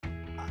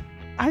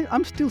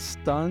I'm still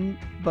stunned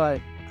by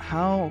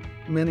how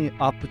many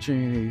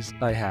opportunities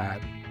I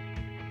had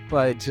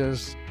by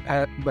just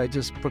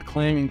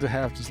proclaiming to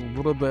have just a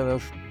little bit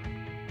of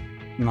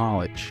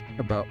knowledge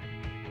about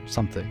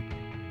something.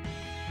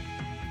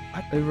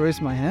 I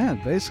raised my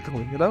hand,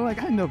 basically.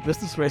 I know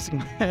business raising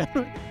my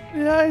hand.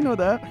 Yeah, I know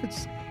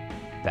that.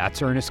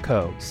 That's Ernest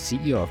Ko,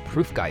 CEO of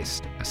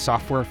Proof+Geist, a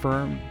software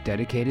firm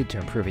dedicated to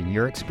improving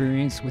your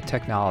experience with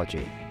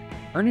technology.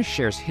 Ernest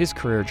shares his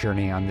career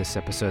journey on this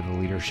episode of the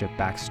Leadership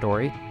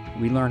Backstory.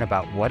 We learn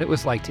about what it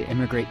was like to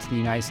immigrate to the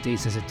United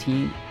States as a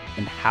teen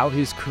and how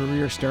his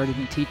career started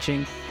in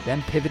teaching,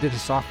 then pivoted to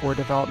software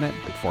development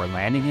before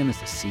landing him as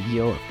the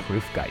CEO of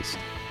Proof+Geist.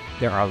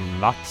 There are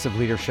lots of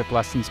leadership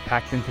lessons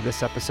packed into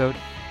this episode.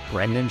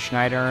 Brendan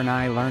Schneider and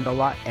I learned a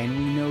lot, and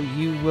we know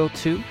you will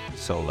too.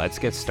 So let's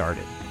get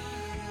started.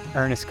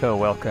 Ernest Ko,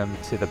 welcome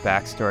to the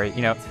Backstory.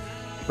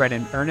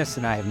 Brendan, Ernest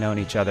and I have known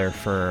each other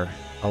for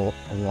a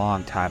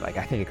long time. I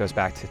think it goes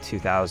back to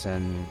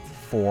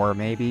 2004,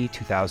 maybe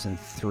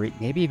 2003,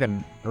 maybe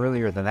even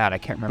earlier than that. I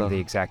can't remember the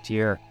exact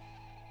year.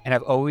 And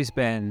I've always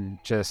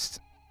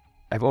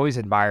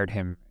admired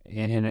him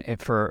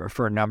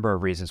for a number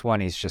of reasons.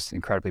 One, he's just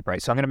incredibly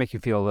bright. So I'm going to make you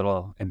feel a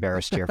little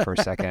embarrassed here for a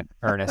second,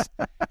 Ernest.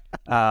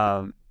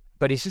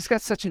 But he's just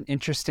got such an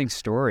interesting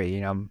story,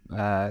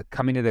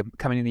 coming to the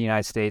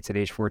United States at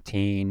age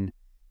 14,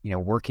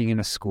 working in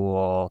a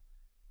school,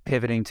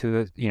 pivoting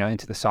to,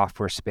 into the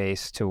software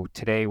space to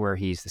today where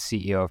he's the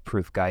CEO of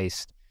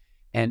Proof+Geist.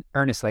 And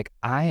Ernest,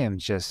 I am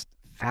just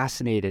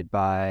fascinated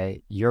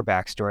by your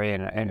backstory.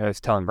 And I was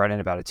telling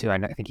Brendan about it too. I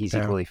think he's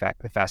equally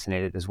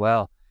fascinated as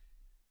well.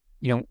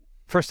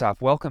 First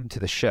off, welcome to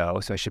the show.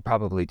 So I should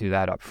probably do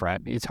that up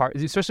front. It's hard,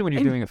 especially when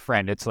you're doing a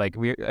friend. It's like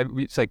we're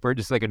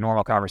just like a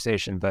normal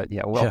conversation. But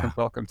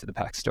welcome to the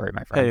Backstory,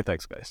 my friend. Hey,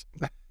 thanks, guys.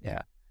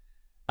 Yeah.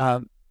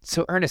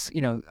 So Ernest,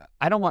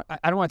 I don't want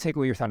to take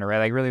away your thunder,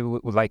 right? I really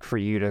would like for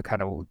you to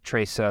kind of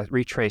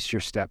retrace your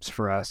steps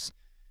for us,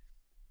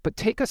 but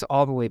take us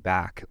all the way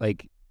back.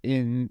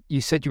 You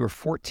said you were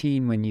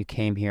 14 when you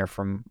came here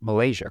from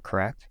Malaysia,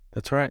 correct?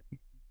 That's right.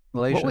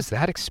 Malaysia. What was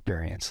that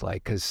experience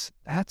like? Because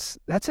that's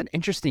an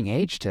interesting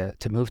age to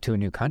move to a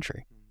new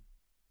country.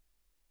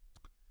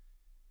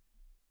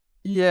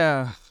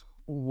 Yeah.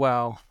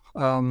 Well,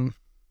 there are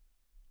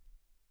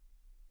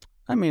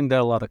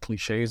a lot of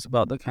cliches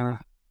about the kind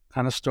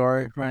of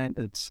story, right?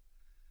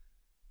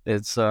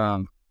 It's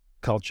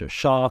culture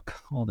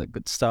shock, all that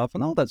good stuff,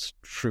 and all that's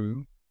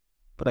true.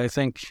 But I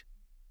think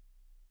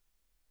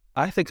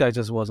I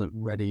just wasn't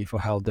ready for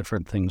how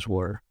different things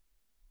were,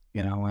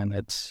 and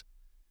it's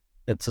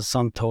a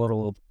sum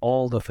total of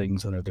all the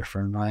things that are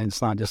different, right?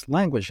 It's not just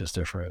language is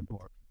different,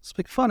 or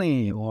speak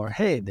funny, or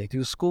hey, they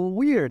do school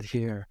weird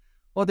here,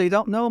 or they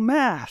don't know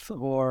math,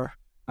 or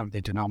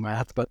they do know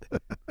math, but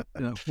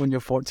when you're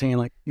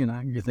 14,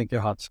 you think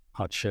you're hot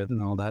shit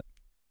and all that.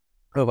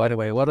 Oh, by the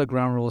way, what are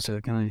ground rules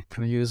here? Can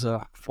I use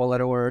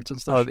 4-letter words and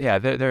stuff? Oh, yeah,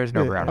 there's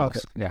no ground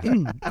rules. Yeah,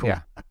 cool.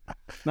 Yeah.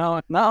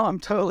 Now I'm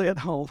totally at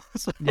home.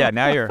 Yeah,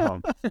 now you're at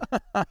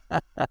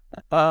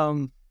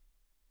home.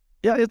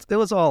 Yeah, it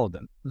was all of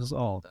that. It was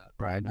all of that,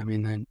 right? I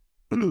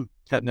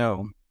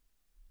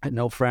had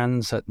no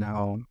friends, had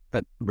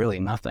really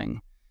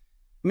nothing.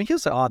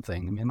 Here's the odd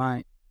thing.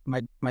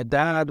 My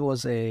dad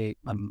was a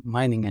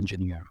mining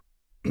engineer,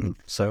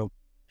 so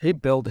he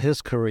built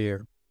his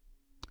career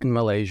in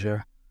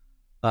Malaysia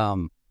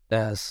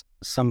as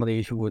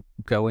somebody who would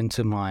go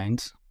into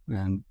mines.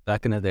 And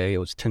back in the day, it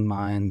was tin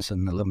mines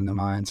and aluminum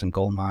mines and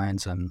gold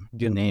mines and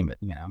you name it,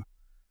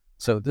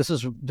 So this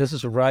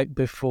is right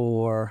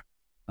before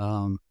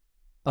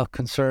a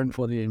concern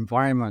for the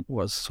environment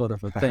was sort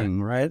of a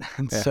thing, right?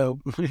 And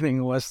so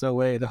mining was the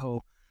way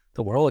the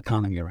world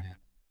economy ran.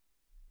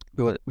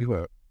 We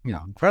were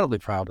incredibly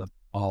proud of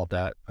all of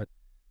that, but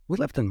we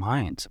lived in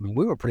mines.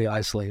 We were pretty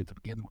isolated to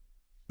begin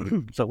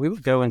with. So we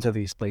would go into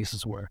these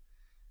places where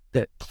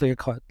that clear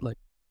cut,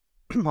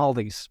 all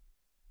these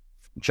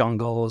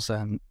jungles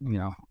and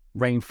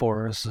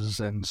rainforests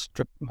and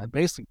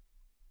basically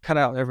cut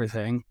out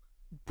everything,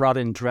 brought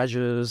in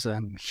dredges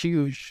and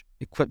huge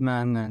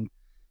equipment and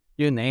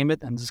you name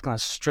it, and just kind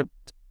of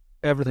stripped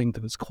everything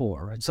to its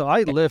core, right? So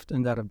I lived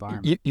in that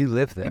environment. You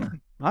lived there?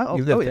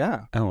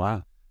 Yeah. Oh,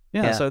 wow.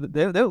 Yeah. So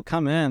they'll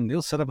come in,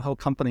 they'll set up a whole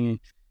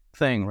company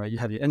thing, right? You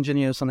have your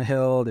engineers on the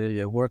hill,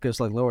 your workers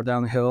lower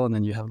down the hill, and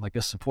then you have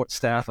a support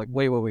staff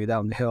way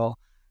down the hill.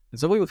 And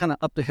so we were kind of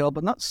up the hill,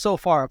 but not so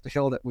far up the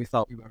hill that we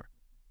thought we were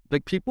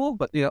big people,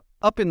 but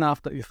up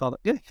enough that you thought,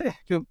 you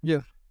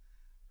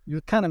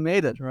kind of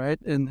made it, right,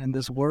 in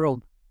this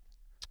world.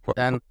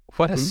 And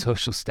what a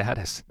social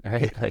status,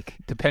 right?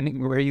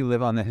 Depending where you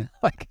live on the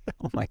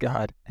oh my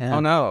God. Yeah. Oh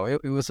no,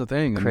 it was a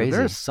thing. Crazy.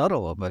 Very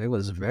subtle, but it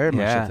was very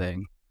much a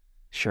thing.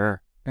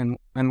 Sure. And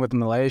with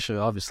Malaysia,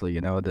 obviously,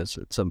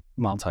 it's a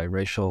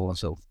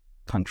multiracial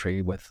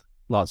country with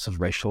lots of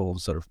racial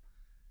sort of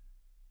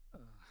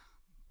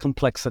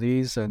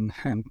complexities and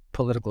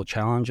political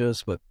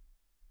challenges. But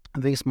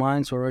these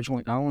mines were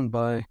originally owned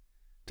by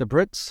the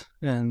Brits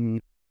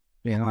and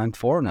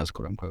foreigners,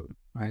 quote unquote,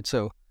 right?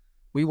 So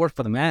we worked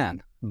for the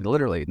man,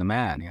 literally the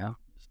man,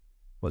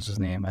 what's his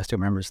name? I still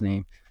remember his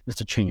name,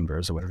 Mr.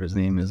 Chambers or whatever his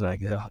name is,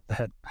 like the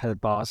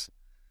head boss.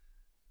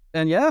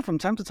 And from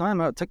time to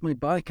time, I would take my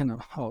bike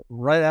and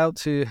right out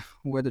to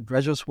where the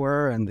dredgers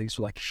were, and these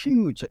were like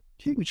huge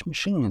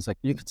machines. Like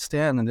you could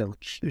stand, and they're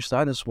like huge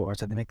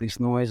dinosaurs, and they make these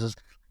noises,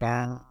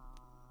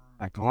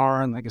 like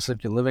horn, like as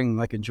if you're living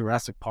like in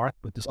Jurassic Park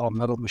with this all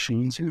metal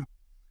machines. And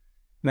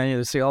then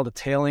you see all the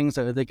tailings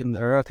that are digging the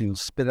earth, and you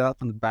spit it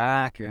up in the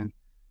back, and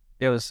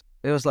it was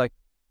like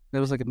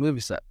a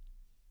movie set.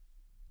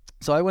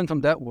 So I went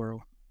from that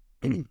world.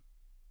 We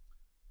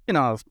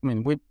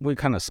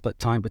kind of split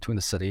time between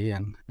the city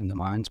and the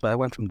mines, but I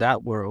went from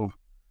that world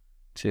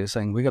to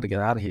saying, we got to get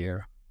out of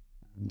here.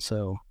 And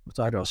so it's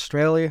either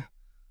Australia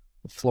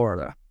or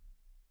Florida.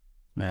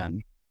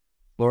 And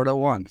Florida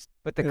won.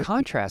 But the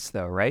contrast,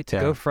 though, right? To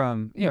go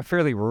from,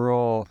 fairly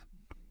rural,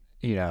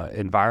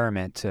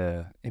 environment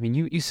to,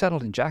 you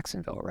settled in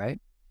Jacksonville, right?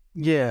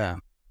 Yeah,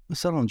 I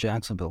settled in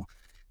Jacksonville.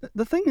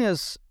 The thing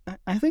is,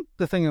 I think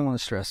the thing I want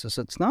to stress is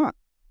it's not,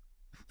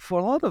 for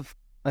a lot of,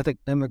 I think,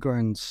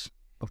 immigrants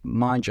of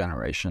my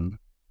generation,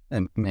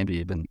 and maybe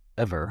even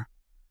ever,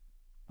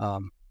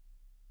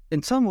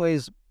 in some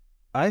ways,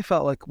 I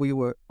felt like we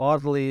were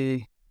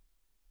oddly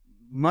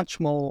much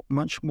more,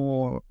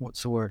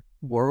 what's the word,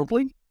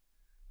 worldly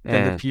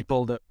than the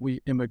people that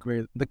we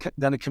immigrated,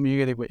 than the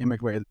community we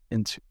immigrated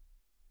into.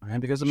 Right?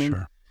 Because,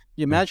 you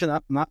imagine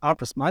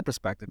my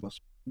perspective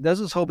was, there's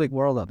this whole big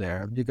world out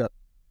there. You got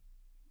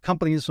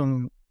companies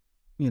from,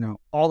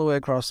 all the way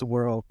across the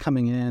world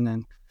coming in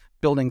and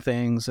building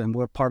things, and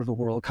we're part of the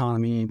world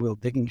economy. We're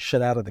digging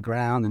shit out of the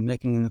ground and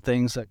making the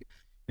things that,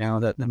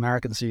 that the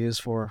Americans use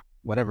for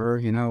whatever,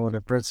 or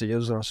the Brits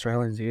use or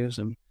Australians use.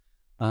 And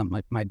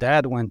my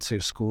dad went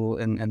to school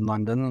in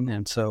London,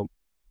 and so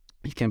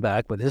he came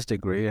back with his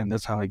degree, and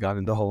that's how he got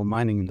into the whole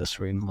mining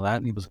industry and all that.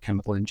 And he was a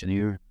chemical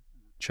engineer,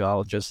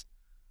 geologist.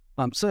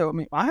 So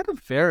I had a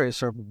very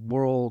sort of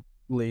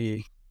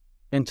worldly,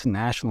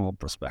 international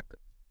perspective.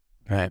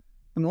 Right.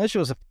 Malaysia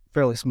was a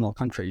fairly small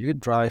country. You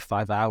could drive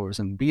 5 hours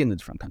and be in a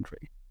different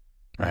country.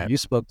 Right. You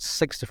spoke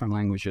 6 different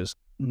languages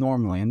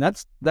normally, and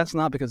that's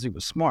not because you were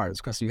smart.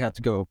 It's because you had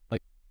to go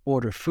like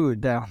order food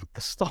down at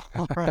the stall.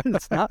 Right?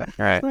 It's not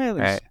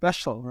anything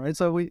special, right?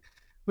 So we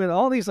had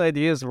all these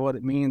ideas of what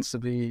it means to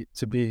be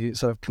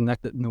sort of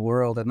connected in the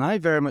world, and I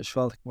very much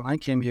felt like when I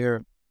came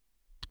here,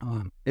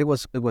 it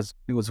was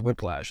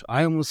whiplash.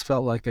 I almost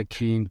felt like I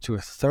came to a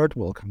third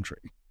world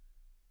country,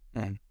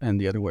 and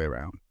the other way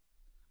around,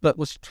 but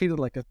was treated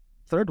like a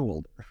third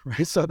worlder,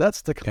 right? So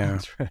that's the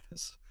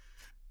contrast.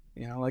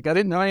 Like I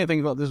didn't know anything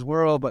about this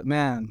world, but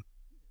man,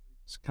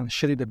 it's kind of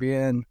shitty to be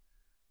in,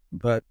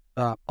 but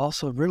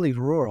also really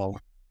rural,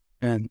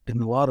 and in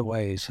a lot of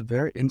ways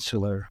very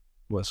insular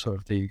was sort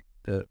of the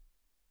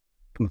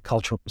from a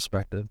cultural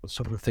perspective was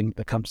sort of the thing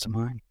that comes to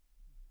mind.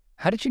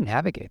 How did you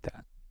navigate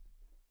that?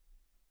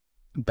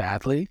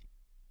 Badly,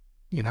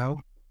 Yeah.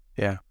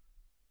 I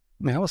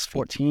was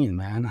 14,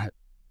 man.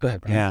 Go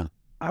ahead, Brian. Yeah.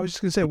 I was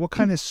just going to say, what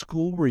kind of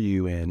school were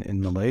you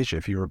in Malaysia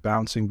if you were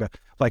bouncing back?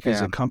 Like,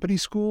 is it company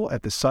school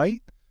at the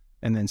site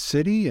and then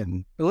city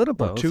and a little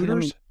both?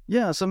 Tutors?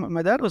 So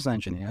my dad was an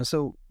engineer,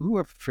 so we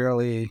were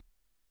fairly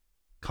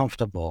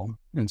comfortable.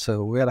 And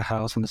so we had a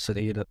house in the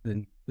city.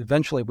 And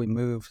eventually we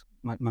moved.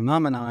 My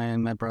mom and I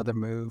and my brother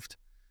moved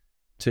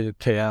to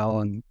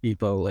KL and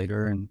Ipoh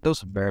later. And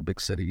those are very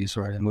big cities,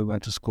 right? And we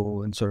went to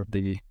school in sort of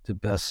the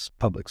best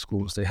public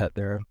schools they had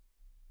there.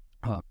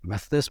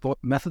 Methodist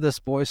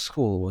Boys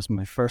School was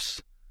my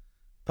first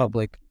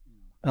public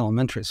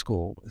elementary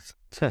school with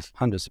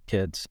hundreds of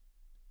kids,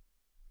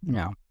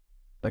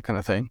 that kind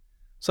of thing.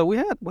 So we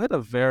had a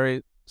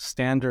very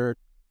standard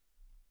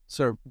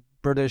sort of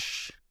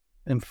British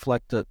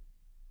inflected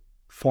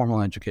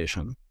formal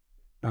education,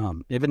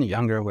 even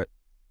younger with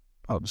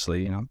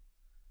obviously,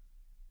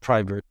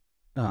 private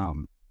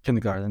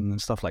kindergarten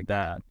and stuff like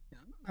that.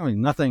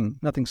 Nothing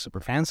super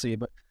fancy,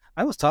 but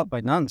I was taught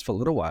by nuns for a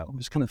little while. It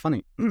was kind of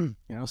funny,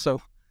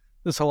 So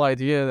this whole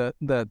idea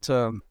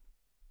that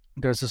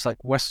there's this like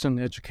Western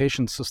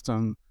education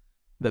system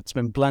that's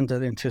been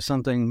blended into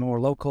something more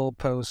local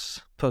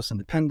post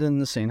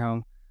independence,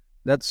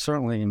 that's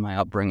certainly my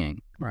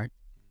upbringing, right?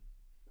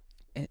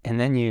 And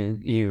then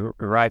you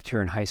arrived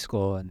here in high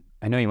school, and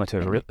I know you went to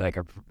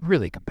a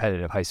really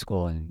competitive high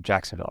school in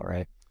Jacksonville,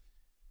 right?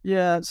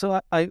 Yeah. So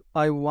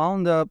I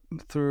wound up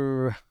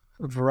through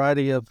a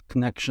variety of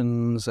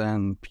connections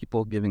and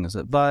people giving us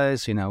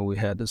advice. We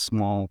had a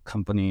small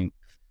company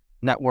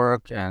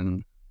network,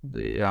 and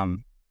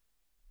the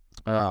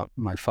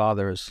my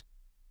father's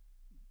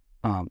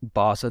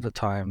boss at the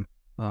time,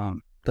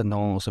 the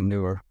Knowles and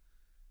Newer,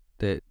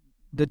 they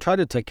tried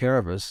to take care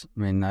of us.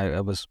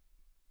 I was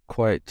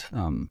quite,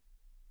 I'm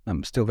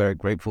still very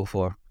grateful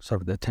for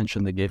sort of the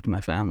attention they gave to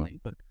my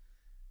family. But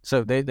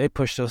so they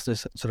pushed us,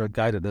 this sort of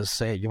guided us,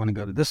 say, you want to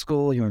go to this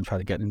school, you want to try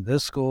to get into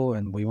this school,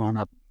 and we wound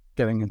up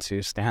getting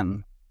into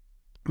Stanton,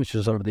 which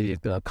is sort of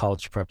the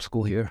college prep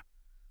school here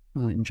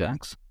in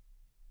Jax.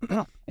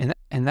 And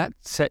that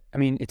set,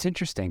 it's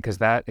interesting because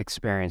that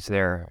experience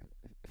there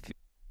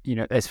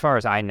as far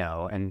as I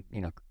know, and,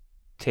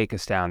 take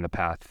us down the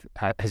path,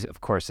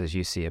 of course, as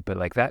you see it, but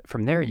like that,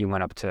 from there, you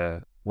went up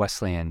to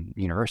Wesleyan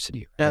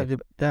University. Right?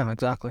 Yeah,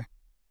 exactly.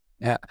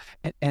 Yeah.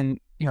 And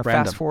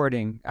fast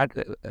forwarding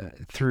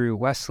through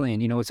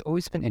Wesleyan, it's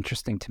always been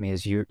interesting to me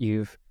is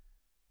you're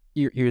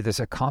this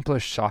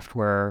accomplished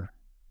software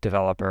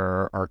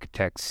developer,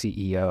 architect,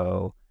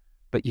 CEO,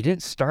 but you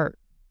didn't start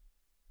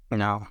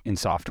in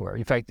software.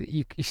 In fact,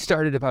 you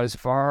started about as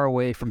far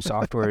away from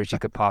software as you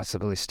could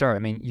possibly start. I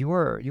mean, you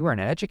were an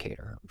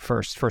educator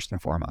first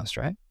and foremost,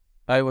 right?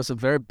 I was a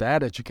very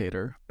bad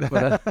educator.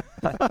 But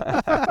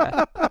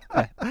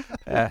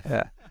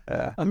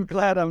I'm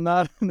glad I'm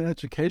not in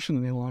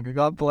education any longer.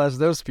 God bless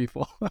those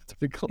people. To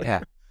be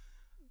clear.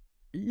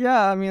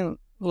 Yeah. I mean,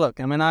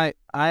 look. I mean,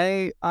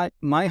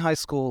 my high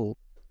school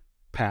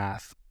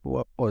path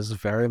was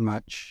very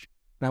much.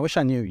 And I wish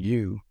I knew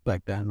you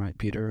back then, right,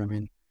 Peter? I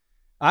mean,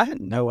 I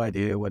had no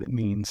idea what it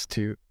means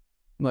to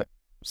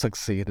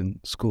succeed in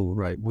school,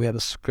 right? We had a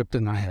script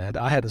in our head.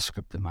 I had a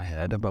script in my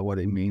head about what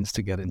it means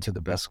to get into the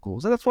best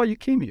schools. And that's why you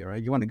came here,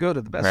 right? You want to go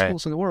to the best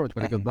schools in the world.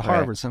 You want to go to the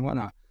Harvards and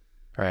whatnot.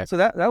 Right. So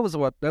that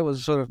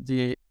was sort of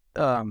the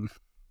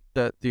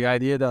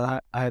idea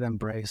that I had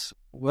embraced.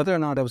 Whether or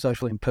not that was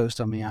actually imposed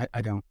on me,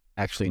 I don't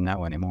actually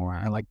know anymore.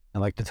 I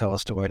like to tell a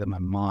story that my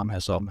mom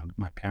has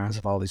my parents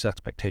have all these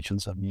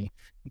expectations of me.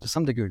 To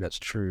some degree, that's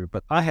true,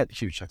 but I had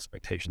huge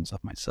expectations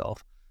of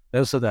myself.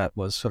 Most of that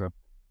was sort of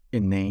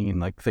inane,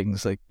 like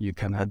things like you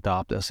kind of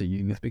adopt as a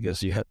youth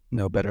because you had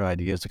no better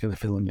ideas to kind of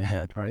fill in your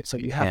head, right? So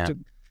you have to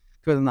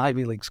go to an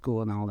Ivy League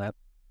school and all that.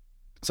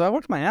 So I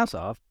worked my ass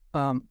off,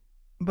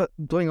 but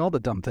doing all the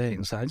dumb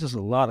things. I just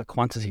a lot of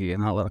quantity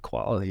and not a lot of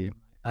quality.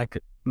 I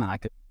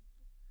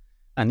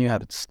knew how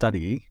to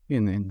study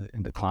in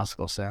the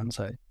classical sense.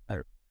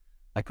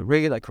 I could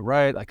read, I could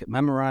write, I could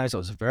memorize. I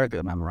was very good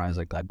at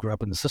memorizing. I grew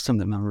up in the system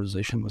that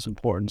memorization was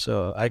important,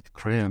 so I could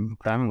cram.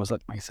 Cramming was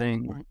like my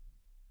thing, right?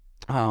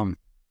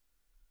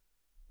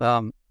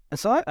 And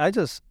so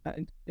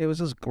it was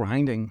just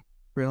grinding,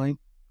 really.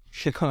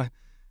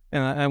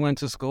 And I went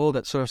to school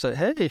that sort of said,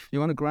 hey, if you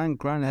want to grind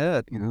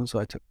ahead, So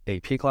I took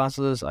AP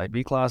classes,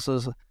 IB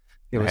classes.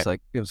 It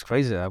was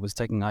crazy. I was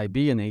taking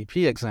IB and AP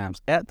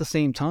exams at the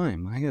same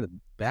time. I had a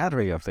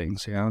battery of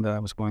things, that I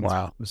was going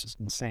through. It was just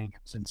insane.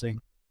 It was insane.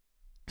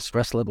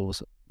 Stress level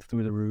was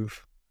through the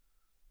roof,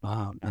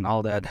 and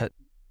all that. Had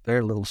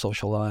very little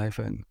social life,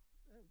 and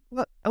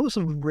I was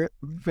a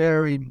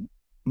very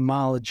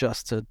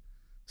maladjusted,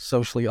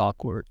 socially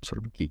awkward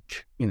sort of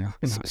geek, in high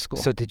school.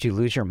 So did you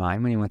lose your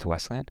mind when you went to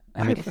Wesleyan?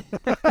 I mean,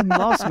 I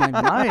lost my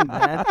mind,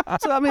 man.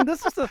 So I mean,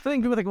 this is the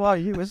thing. People think, wow,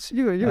 you were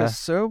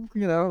so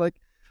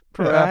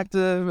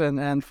proactive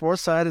and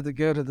foresighted to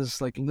go to this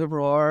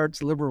liberal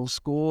arts, liberal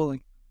school.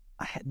 Like,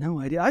 I had no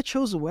idea. I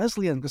chose a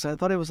Wesleyan because I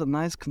thought it was a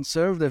nice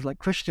conservative,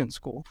 Christian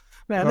school.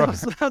 Man,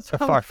 that's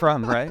far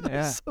from, right?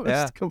 Yeah. So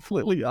it's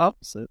completely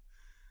opposite.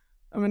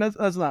 I mean,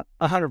 that's not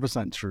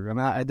 100% true. I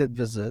mean, I did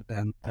visit,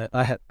 and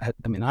I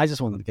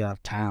just wanted to get out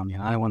of town.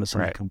 I wanted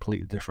something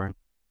completely different,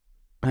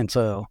 and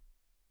so,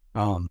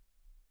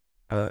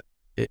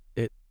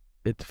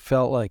 it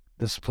felt like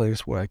this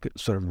place where I could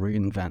sort of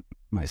reinvent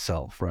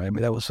myself. Right? I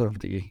mean, that was sort of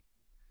the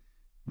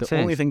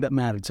only thing that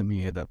mattered to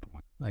me at that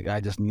point.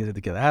 I just needed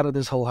to get out of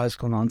this whole high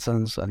school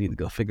nonsense. I needed to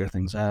go figure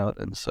things out,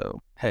 and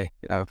so, hey,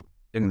 you're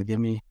going to give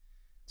me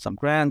some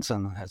grants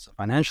and has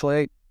financial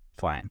aid,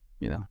 fine.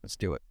 Let's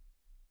do it.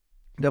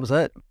 That was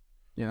it.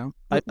 I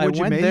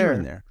went there.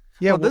 In there?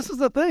 Yeah. Well, this is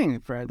the thing,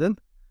 Brandon.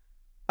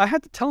 I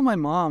had to tell my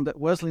mom that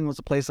Wesleyan was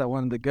the place I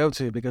wanted to go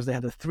to because they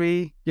had a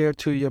 3-year,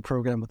 2-year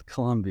program with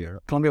Columbia.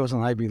 Columbia was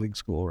an Ivy League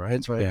school,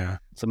 right? Right. Yeah.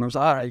 So I was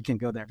all right, you can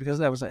go there because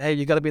that was hey,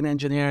 you got to be an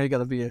engineer, you got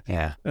to be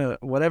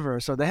whatever.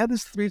 So they had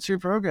this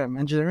 3-2 program,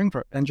 engineering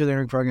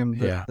program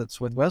that's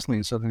with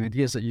Wesleyan. So the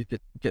idea is that you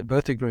could get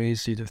both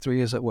degrees, either 3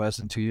 years at West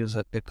and 2 years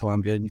at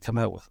Columbia, and you come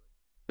out with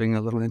being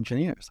a little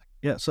engineer.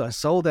 It's so I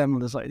sold them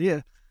this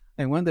idea.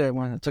 I went there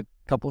when I took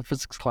a couple of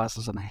physics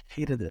classes and I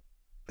hated it.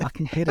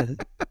 Fucking hated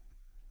it.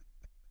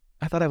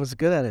 I thought I was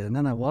good at it and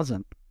then I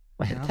wasn't.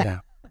 Yeah.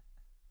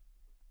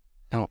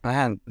 And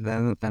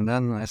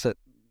then I said,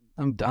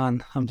 I'm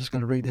done. I'm just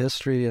going to read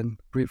history and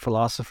read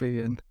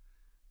philosophy and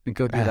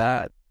go do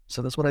that.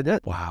 So that's what I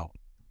did. Wow.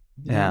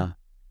 Yeah.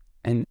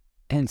 And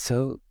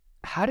so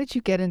how did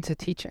you get into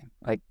teaching?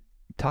 I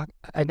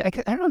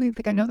don't even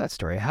think I know that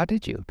story. How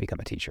did you become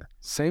a teacher?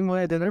 Same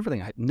way I did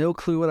everything. I had no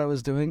clue what I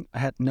was doing. I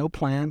had no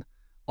plan.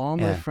 All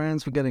my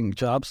friends were getting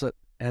jobs at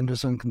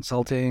Anderson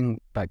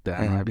Consulting back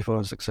then, right before it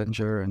was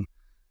Accenture and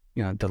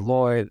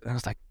Deloitte. And I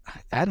was like,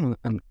 I don't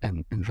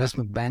and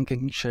investment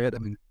banking shit. I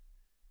mean,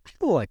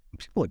 people like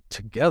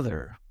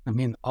together. I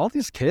mean, all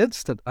these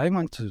kids that I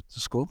went to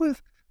school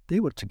with, they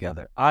were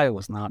together. I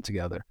was not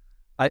together.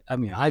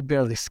 I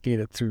barely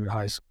skated through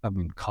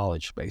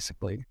college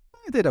basically.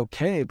 I did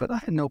okay, but I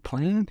had no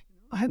plan.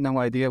 I had no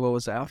idea what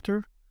was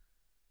after.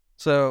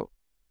 So,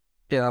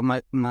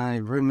 my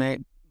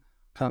roommate,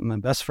 my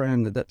best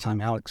friend at that time,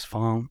 Alex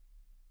Fong,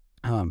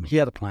 he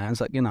had a plan.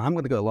 It's like, I'm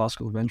going to go to law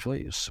school eventually.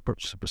 He was super,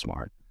 super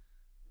smart.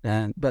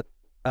 But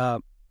I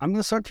I'm going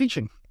to start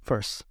teaching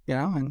first,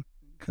 and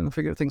kind of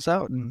figure things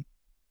out. And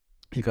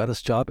he got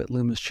his job at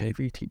Loomis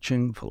Chavey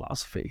teaching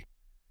philosophy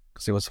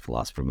because he was a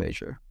philosophy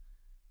major.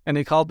 And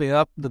he called me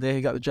up the day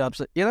he got the job,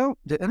 said, they're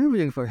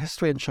interviewing for a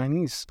history and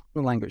Chinese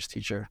language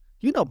teacher.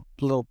 You know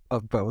a little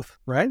of both,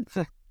 right?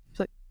 He's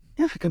like,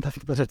 yeah, I got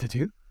nothing better to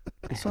do.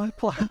 So I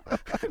applied.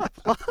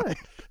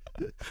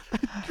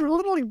 I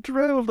literally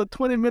drove the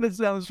 20 minutes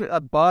down the street. I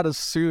bought a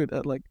suit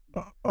at like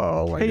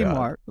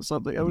Kmart or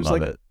something. It was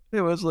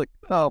it was like,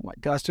 oh my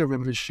gosh, I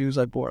remember the shoes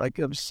I bought. Like,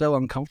 it was so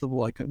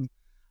uncomfortable. I could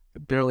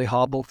barely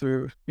hobble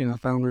through,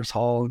 Founders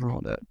Hall and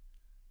all that.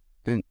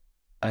 And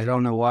I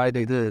don't know why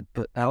they did,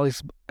 but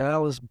Alice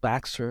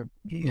Baxter,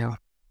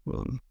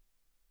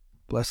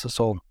 bless her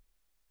soul.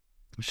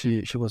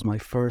 She was my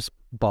first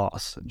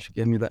boss, and she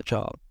gave me that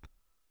job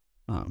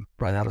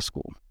right out of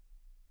school.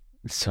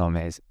 It's so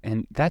amazing.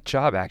 And that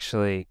job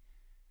actually,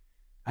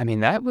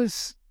 that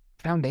was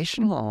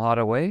foundational in a lot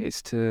of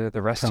ways to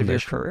the rest of your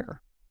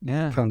career.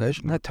 Yeah.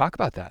 Foundational. Talk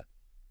about that.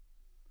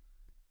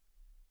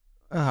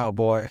 Oh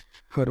boy,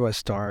 where do I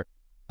start?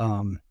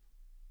 Oh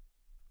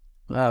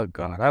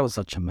God, I was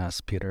such a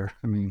mess, Peter.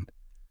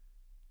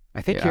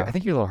 I think you're a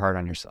little hard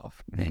on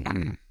yourself.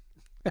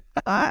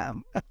 I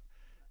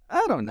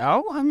don't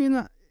know.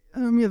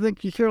 I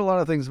think you hear a lot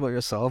of things about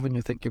yourself, and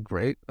you think you're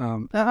great.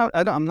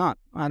 I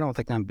don't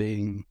think I'm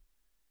being,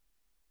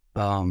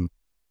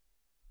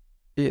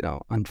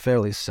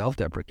 unfairly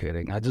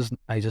self-deprecating. I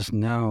just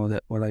know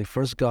that when I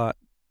first got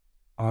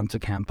onto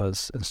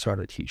campus and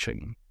started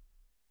teaching,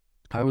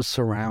 I was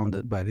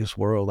surrounded by this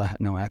world I had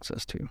no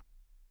access to.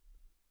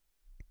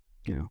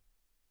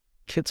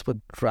 Kids were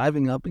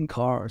driving up in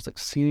cars, like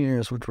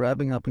seniors were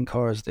driving up in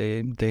cars day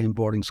in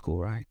boarding school,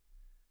 right?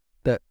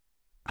 That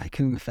I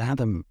couldn't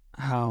fathom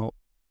how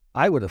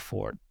I would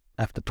afford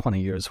after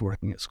 20 years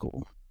working at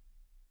school.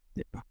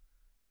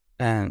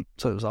 And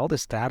so it was all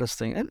this status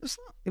thing. And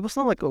it was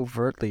not like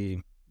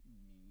overtly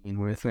mean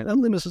with it.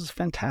 Loomis is a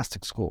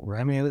fantastic school,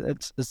 right?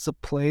 It's a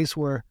place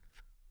where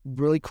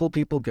really cool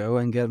people go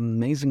and get an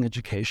amazing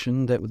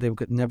education that they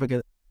could never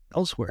get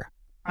elsewhere.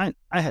 I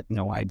had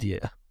no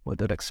idea what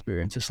that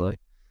experience is like.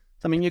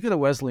 You go to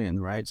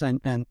Wesleyan, right?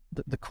 And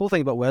the cool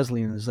thing about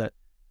Wesleyan is that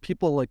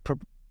people like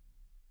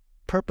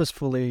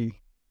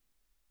purposefully,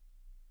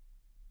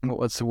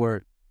 what's the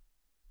word?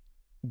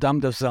 Dumb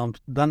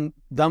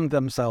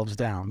themselves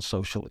down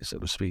socially, so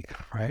to speak,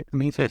 right?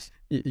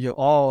 You're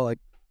all like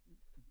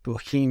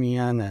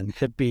bohemian and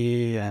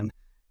hippie, and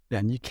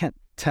you can't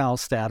tell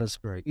status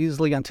very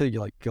easily until you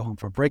like go home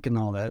for a break and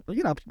all that. But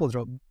people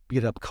drove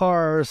beat up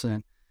cars,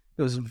 and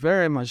it was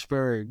very much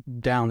very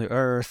down to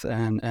earth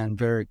and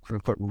very quote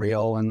unquote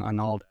real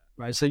and all that,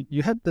 right? So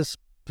you had this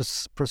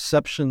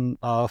perception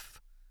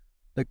of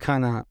the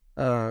kind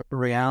of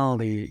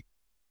reality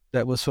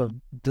that was sort of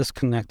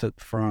disconnected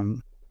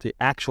from the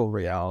actual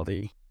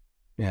reality,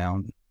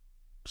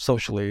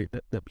 socially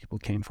that people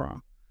came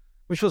from,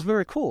 which was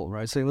very cool,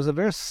 right? So it was a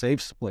very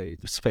safe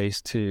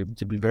space to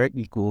be very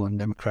equal and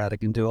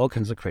democratic and do all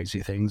kinds of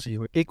crazy things. You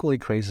were equally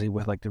crazy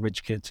with like the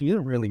rich kids who you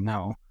didn't really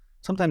know.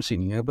 Sometimes you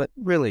knew, but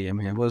really, it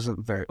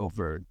wasn't very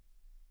overt.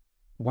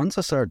 Once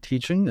I started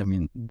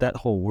teaching, that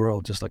whole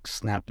world just like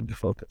snapped into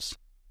focus.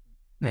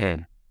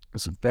 It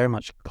was very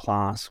much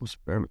class, was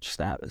very much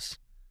status.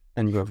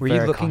 And were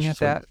you looking at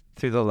that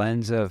through the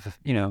lens of,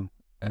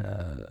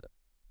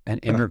 an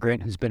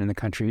immigrant who's been in the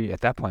country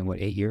at that point,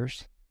 8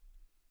 years?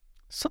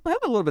 So I have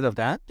a little bit of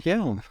that.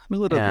 Yeah, a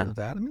little bit of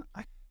that.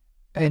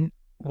 And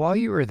while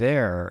you were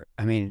there,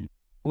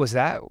 was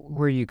that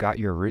where you got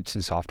your roots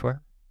in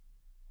software?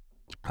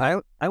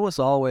 I was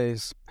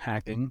always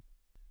hacking,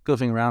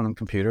 goofing around on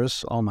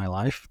computers all my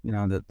life.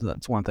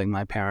 That's one thing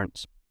my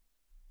parents,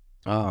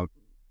 it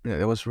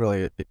was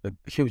really a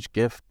huge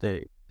gift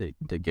they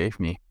gave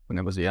me when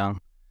I was young.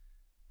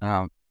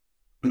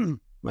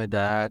 My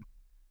dad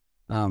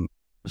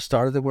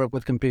started to work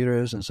with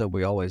computers, and so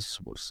we always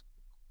was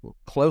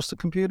close to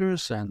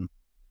computers, and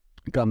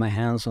got my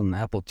hands on the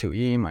Apple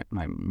IIe.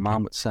 My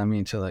mom would send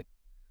me to like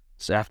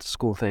this after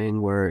school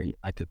thing where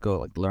I could go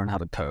like learn how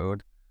to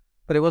code.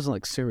 But it wasn't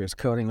like serious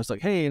coding. It was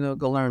like, hey,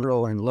 go learn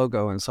role and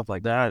logo and stuff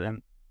like that.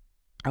 And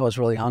I was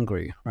really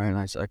hungry, right? And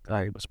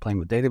I was playing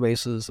with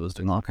databases. I was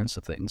doing all kinds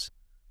of things.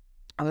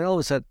 And I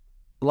always had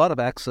a lot of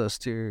access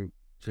to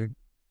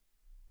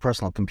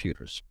personal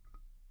computers,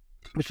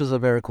 which was a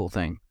very cool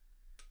thing.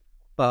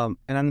 And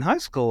in high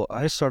school,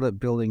 I started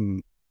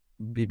building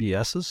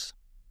BBSs.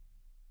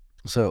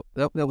 So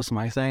that was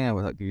my thing. I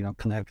was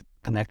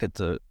connect it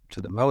to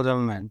the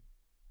modem and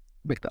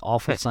make the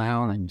awful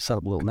sound and set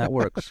up little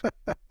networks.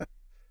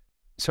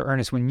 So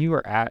Ernest, when you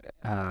were at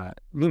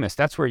Loomis,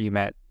 that's where you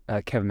met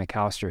Kevin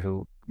McAllister,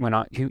 who went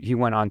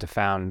on to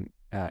found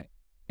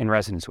In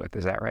Resonance with.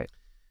 Is that right?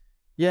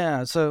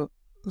 Yeah. So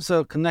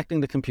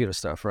connecting the computer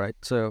stuff, right?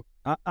 So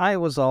I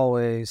was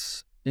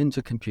always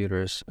into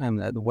computers.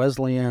 And at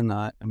Wesleyan,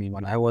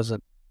 when I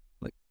wasn't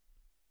like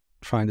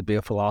trying to be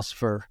a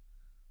philosopher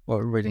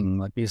or reading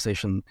like East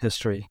Asian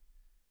history,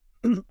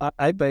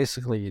 I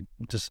basically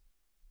just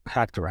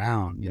hacked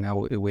around.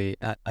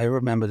 I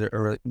remember the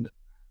early,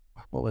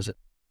 what was it?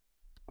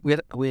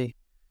 It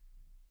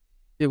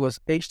was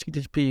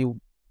HTTP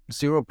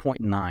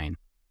 0.9,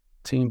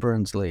 Tim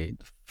Berners-Lee,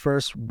 the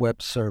first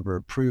web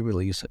server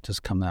pre-release had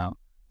just come out.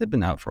 They'd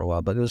been out for a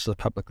while, but it was a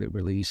publicly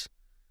released.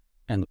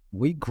 And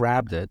we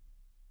grabbed it,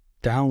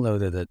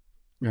 downloaded it,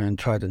 and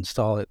tried to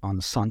install it on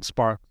the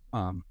SunSpark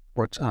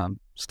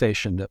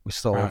station that we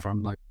stole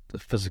from like the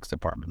physics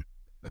department.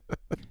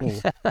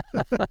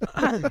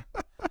 I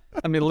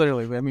mean,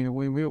 literally. I mean,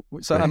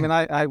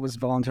 I was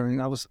volunteering.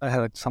 I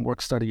had some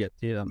work study at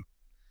the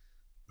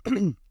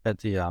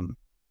as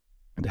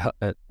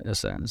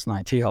an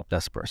IT help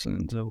desk person.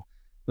 And so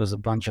there was a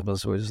bunch of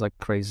us who were just like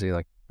crazy,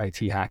 like IT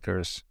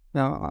hackers.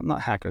 No,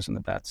 not hackers in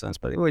the bad sense,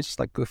 but we were just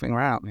like goofing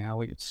around.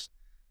 We just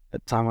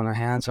had time on our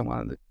hands and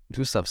wanted to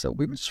do stuff. So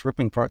we were just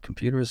ripping apart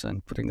computers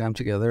and putting them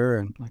together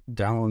and like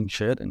downloading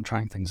shit and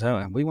trying things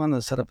out. And we wanted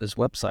to set up this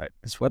website,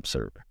 this web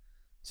server.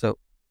 So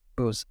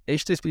it was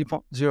HTTP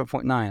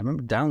 0.9. I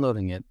remember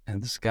downloading it,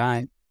 and this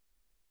guy,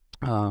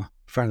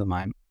 friend of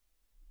mine,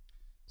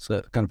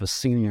 so kind of a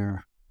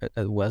senior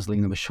at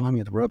Wesleyan, was showing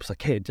me the ropes.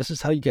 Like, hey, this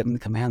is how you get in the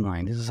command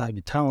line. This is how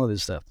you download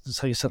this stuff. This is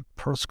how you set up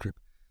Perl script.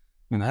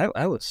 And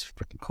I was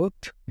freaking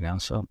hooked,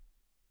 So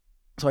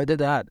I did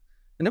that.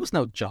 And there was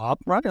no job,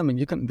 right? I mean,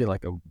 you couldn't be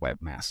like a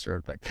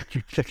webmaster. Like,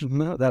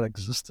 no, that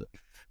existed,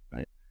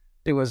 right?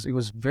 It was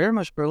very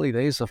much early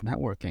days of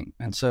networking.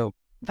 And so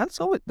that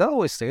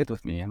always stayed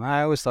with me. And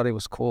I always thought it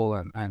was cool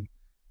and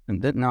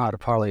didn't know how to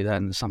parlay that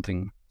into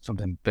something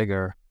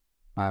bigger.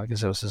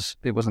 Because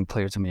it wasn't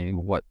clear to me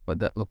what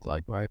that looked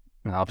like, right?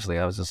 And obviously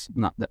I was just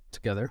not that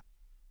together.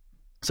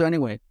 So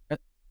anyway, at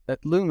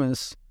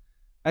Loomis,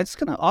 I just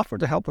kind of offered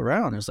to help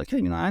around. It was like, hey,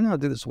 I know how to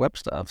do this web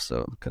stuff,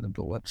 so kind of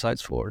build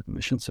websites for the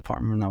missions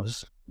department. And I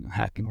was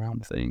hacking around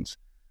with things,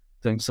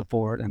 doing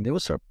support, and they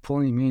would start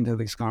pulling me into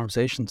these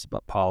conversations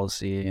about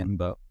policy and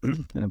about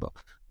about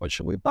what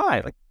should we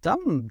buy, like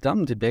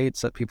dumb debates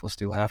that people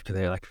still have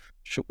today. Like,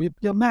 should we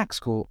be a Mac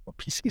school or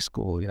PC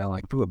school?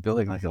 Like we were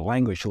building like a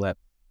language lab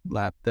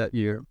that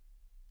year.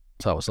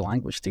 So I was a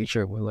language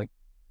teacher with like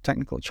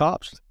technical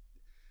chops.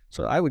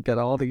 So I would get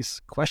all these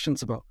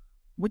questions about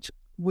which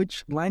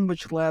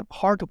language lab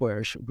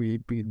hardware should we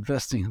be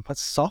investing in? What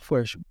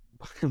software should we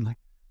buy? I'm like,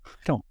 I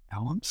don't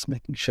know. I'm just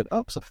making shit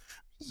up. So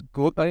it's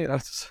good. I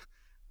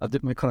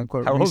did my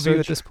quote-unquote How research. old were you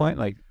at this point?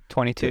 Like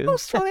 22? I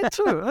was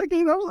 22. Like,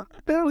 I was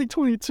barely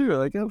 22.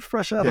 Like, I was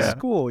fresh out of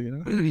school,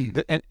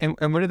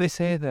 And what do they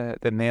say?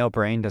 The male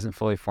brain doesn't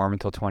fully form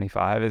until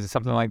 25? Is it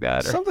something like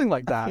that? Something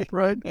like that,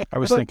 right? I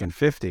was thinking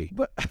 50.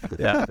 But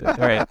yeah,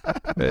 right.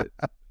 But,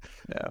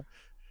 yeah.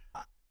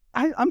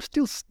 I'm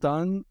still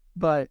stunned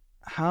by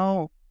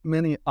how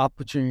many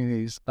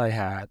opportunities I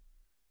had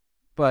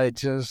by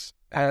just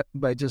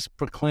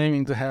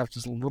proclaiming to have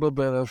just a little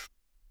bit of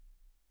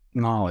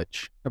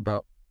knowledge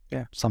about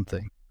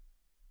something.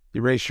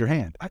 You raised your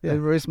hand. I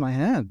raised my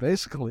hand,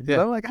 basically.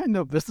 Yeah. Like, I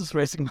know business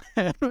raising my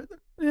hand.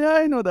 Yeah,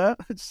 I know that.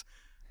 It's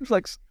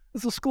like,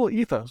 it's a school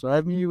ethos, right?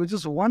 I mean, you were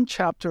just one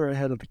chapter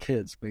ahead of the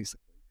kids,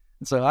 basically.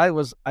 And so I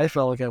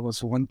felt like I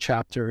was one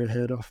chapter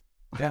ahead of,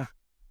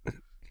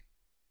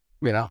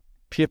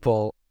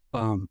 people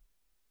on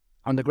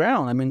the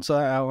ground. I mean, so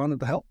I wanted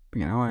to help,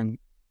 and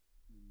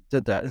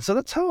did that. And so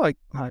that's how I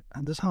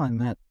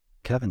met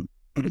Kevin.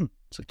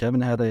 So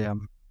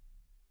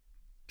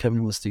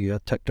Kevin was the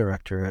tech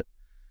director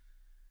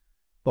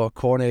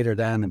coordinator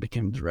then, and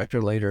became director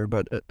later,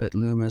 but at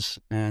Loomis.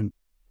 And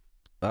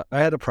I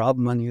had a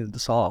problem I needed to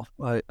solve.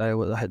 I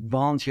had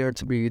volunteered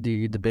to be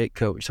the debate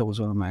coach. That was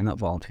not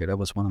volunteered. That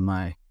was one of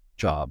my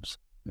jobs,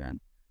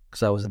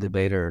 because I was a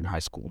debater in high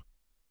school.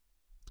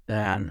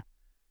 And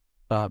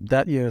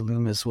that year,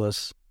 Loomis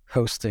was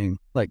hosting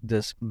like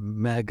this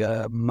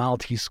mega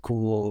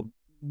multi-school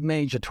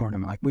major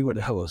tournament. Like, we were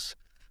the hosts.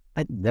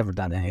 I'd never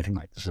done anything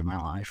like this in my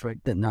life,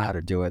 right? Didn't know how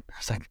to do it.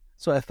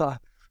 So I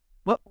thought,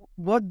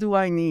 what do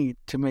I need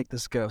to make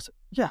this go? So,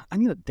 I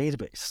need a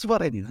database. This is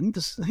what I need. I need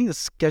a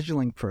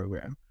scheduling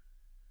program.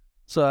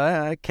 So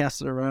I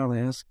cast it around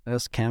and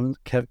asked Kevin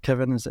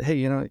and said, hey,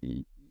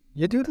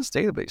 you do this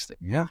database thing.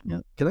 Yeah.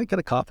 Can I get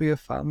a copy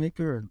of FileMaker?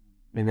 Or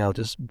maybe I'll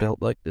just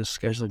build like this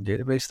scheduling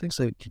database thing.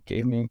 So he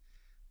gave me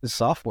the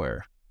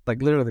software.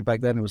 Like, literally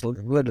back then, it was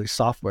literally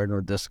software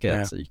or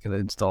diskettes that you could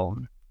install.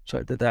 So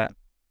I did that.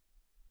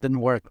 Didn't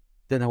work.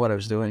 Didn't know what I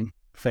was doing.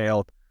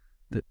 Failed.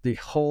 The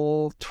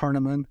whole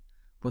tournament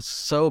was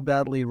so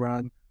badly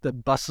run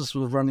that buses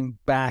were running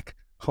back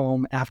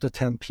home after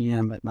 10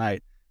 p.m. at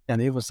night.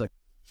 And it was a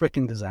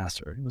freaking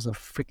disaster. It was a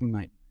freaking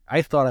nightmare.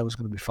 I thought I was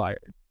going to be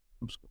fired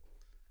from school.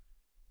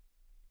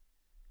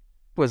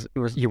 It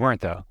was. You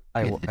weren't, though.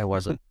 I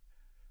wasn't.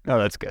 Oh,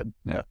 that's good.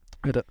 Yeah.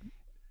 But,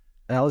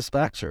 Alice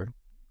Baxter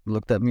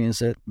looked at me and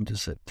said,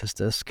 "This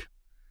disk,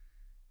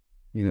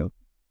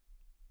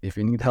 if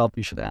you need help,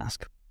 you should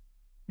ask."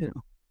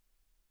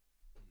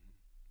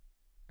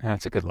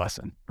 That's a good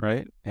lesson,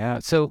 right? Yeah.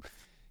 So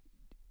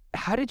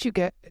how did you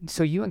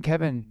you and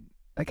Kevin,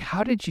 like,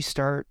 how did you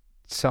start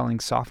selling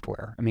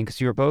software? I mean,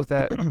 because you were both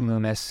at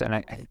Loomis,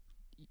 and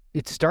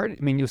it started,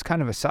 I mean, it was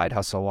kind of a side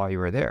hustle while you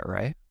were there,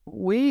 right?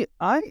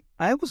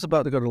 I was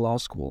about to go to law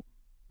school,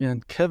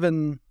 and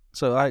Kevin.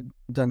 So I'd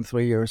done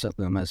 3 years at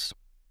Loomis.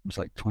 I was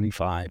like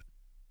 25,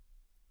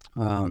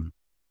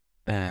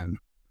 and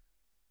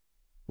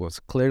was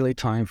clearly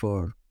time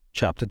for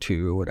chapter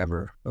 2 or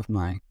whatever of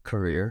my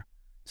career.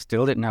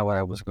 Still didn't know what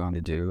I was going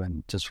to do,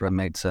 and just sort of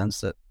made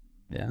sense that,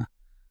 yeah,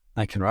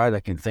 I can write, I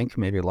can think.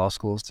 Maybe law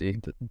school is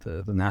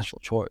the natural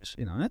choice.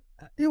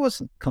 It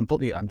wasn't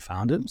completely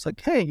unfounded. It's like,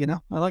 hey,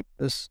 I like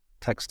this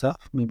tech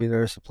stuff. Maybe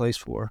there's a place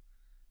for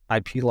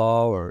IP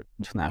law or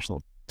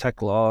international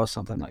tech law,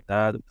 something like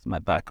that. With my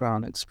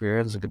background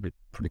experience, it could be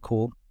pretty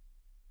cool.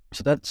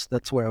 So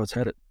that's where I was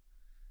headed.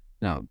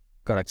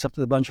 Got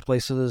accepted a bunch of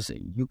places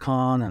in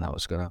UConn, and I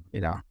was gonna,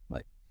 I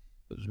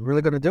was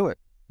really gonna do it.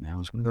 I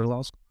was gonna go to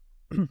law school.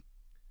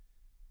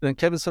 Then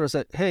Kevin sort of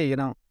said, hey,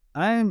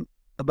 I'm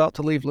about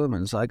to leave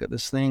Lumens. I got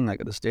this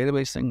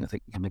database thing. I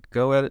think we can make a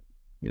go at it.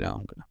 I'm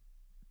gonna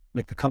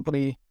make the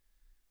company.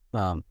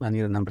 I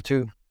need a number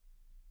 2.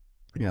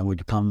 Would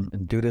you come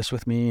and do this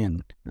with me?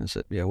 And I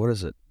said, yeah, what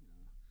is it?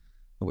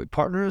 Are we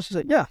partners? He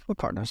said, yeah, we're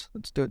partners.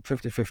 Let's do it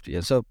 50-50.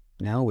 And so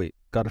now we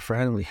got a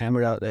friend and we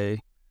hammered out a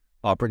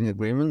operating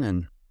agreement,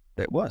 and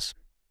it was.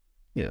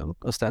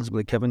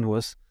 Ostensibly Kevin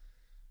was,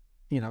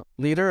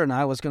 leader, and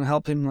I was going to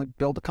help him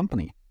build a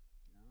company.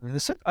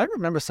 And I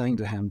remember saying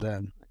to him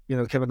then,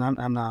 Kevin,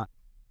 I'm not,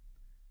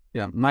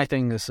 my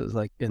thing is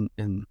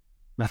in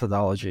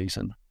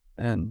methodologies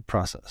and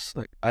process.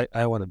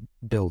 I want to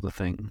build a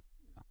thing.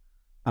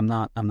 I'm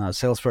not a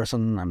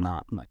salesperson. I'm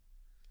not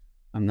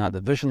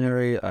the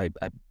visionary.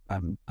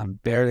 I'm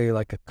barely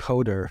like a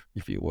coder,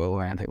 if you will,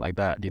 or anything like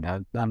that.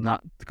 I'm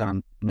not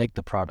gonna make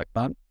the product,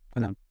 but I'm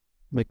gonna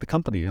make the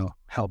company,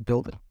 help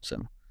build it.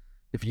 So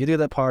if you do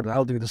that part,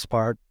 I'll do this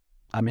part.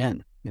 I'm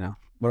in.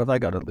 What have I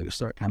got to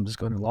lose? Right, I'm just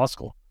going to law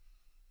school.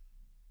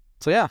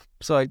 So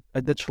I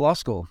ditched law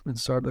school and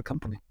started a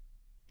company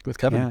with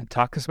Kevin. Yeah,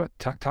 talk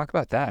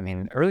about that. I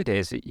mean, early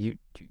days, you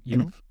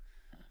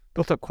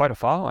built up quite a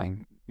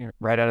following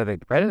right out of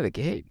the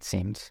gate. It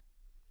seems.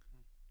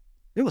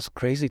 It was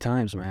crazy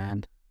times,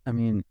 man. I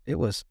mean, it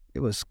was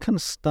kind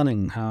of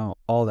stunning how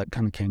all that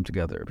kind of came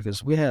together,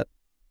 because we were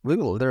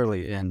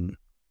literally in,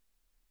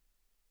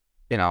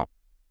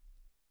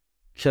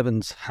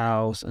 Kevin's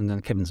house and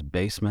then Kevin's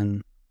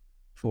basement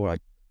for a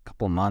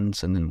couple of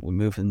months, and then we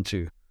moved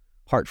into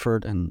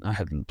Hartford, and I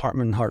had an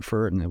apartment in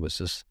Hartford, and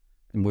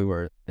and we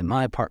were in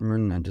my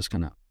apartment and just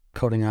kind of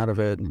coding out of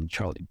it, and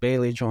Charlie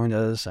Bailey joined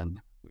us,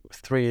 and we were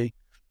 3,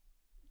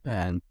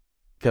 and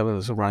Kevin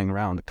was running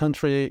around the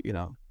country,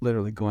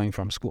 literally going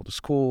from school to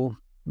school,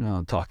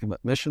 talking about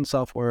mission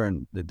software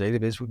and the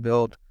database we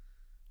built.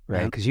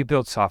 Right, because you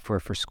build software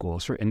for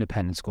schools, for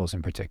independent schools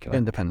in particular.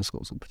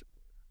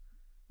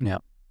 Yeah.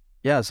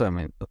 Yeah, so I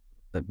mean,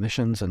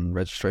 admissions and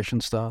registration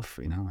stuff,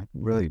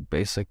 really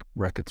basic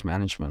records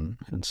management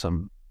and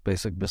some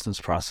basic business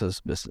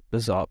process,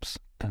 biz ops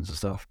kinds of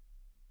stuff.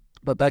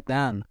 But back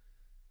then,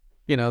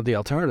 the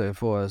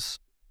alternative was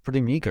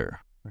pretty meager,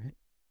 right?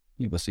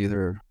 It was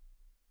either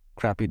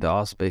crappy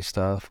DOS-based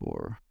stuff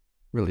or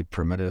really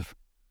primitive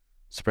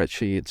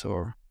spreadsheets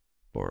or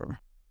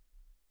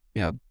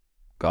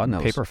God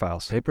knows. Paper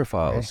files, right.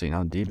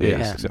 DBase.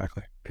 Yeah,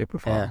 exactly. Paper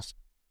files.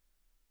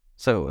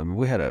 So, I mean,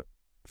 we had a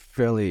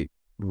fairly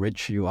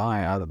rich UI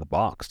out of the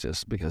box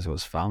just because it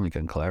was found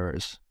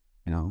Clarus,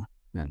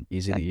 and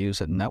easy to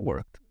use and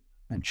networked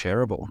and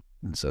shareable.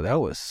 And so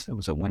it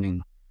was a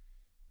winning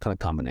kind of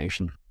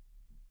combination.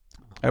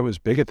 That was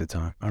big at the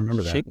time. I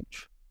remember that.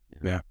 Huge.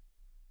 Yeah.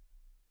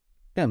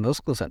 Yeah, most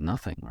schools had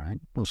nothing, right?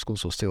 Most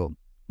schools were still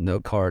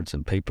note cards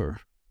and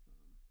paper.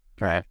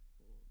 Right.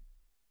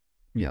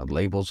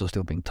 Labels are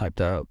still being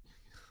typed out.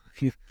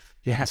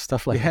 Yeah,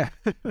 stuff like that.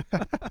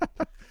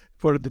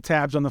 For the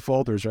tabs on the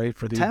folders, right?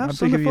 For the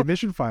tabs on the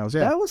admission files,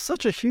 yeah. That was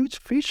such a huge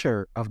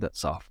feature of that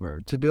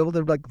software, to be able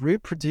to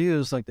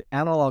reproduce the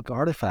analog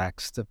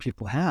artifacts that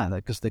people had,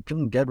 because they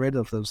couldn't get rid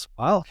of those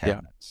file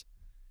cabinets.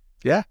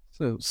 Yeah.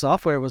 So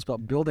software was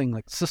about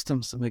building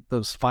systems to make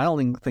those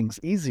filing things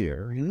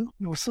easier. It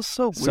was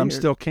so weird. Some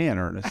still can,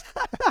 Ernest.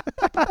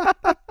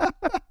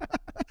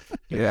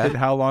 Yeah. And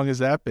how long has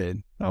that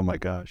been? Oh my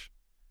gosh.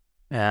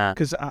 Yeah.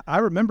 Because I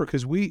remember,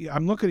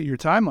 I'm looking at your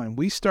timeline.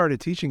 We started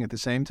teaching at the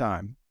same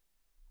time,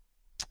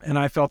 and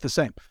I felt the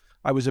same.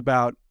 I was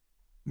about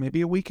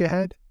maybe a week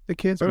ahead of the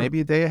kids, maybe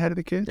a day ahead of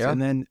the kids,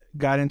 and then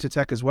got into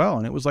tech as well.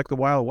 And it was like the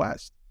Wild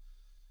West.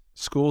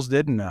 Schools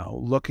didn't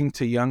know, looking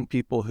to young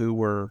people who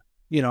were,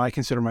 I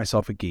consider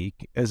myself a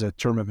geek as a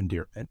term of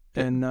endearment.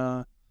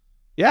 And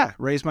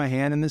raised my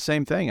hand in the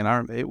same thing.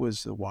 And it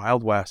was the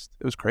Wild West.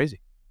 It was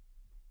crazy.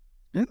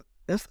 Yeah,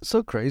 that's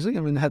so crazy.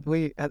 I mean, had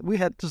we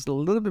had just a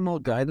little bit more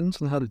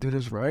guidance on how to do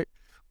this right,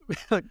 we'd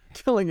be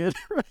killing it,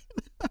 right?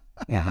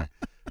 Yeah.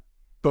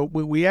 But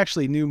we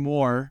actually knew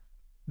more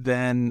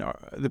than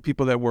the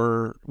people that we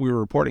were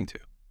reporting to.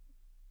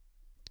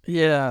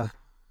 Yeah.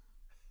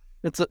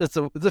 It's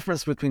a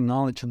difference between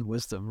knowledge and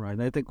wisdom, right?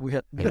 I think we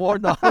had more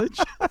knowledge.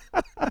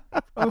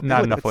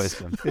 Not enough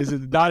wisdom. Is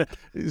it not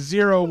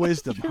zero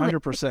wisdom?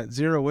 100%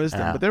 zero wisdom.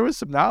 Yeah. But there was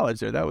some knowledge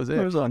there. That was it.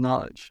 There was a lot of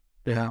knowledge.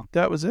 Yeah,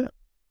 that was it.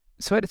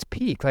 So at its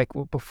peak, like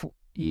before,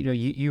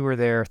 you were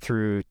there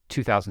through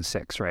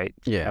 2006, right?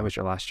 Yeah, that was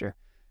your last year.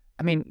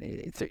 I mean,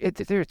 at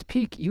its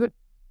peak, you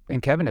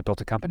and Kevin had built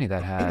a company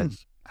that had,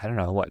 I don't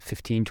know,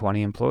 15,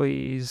 20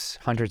 employees,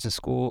 hundreds of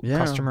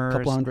customers. A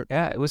couple hundred.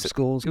 Yeah, it was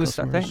schools. It was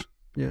something.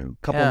 Yeah, a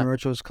couple of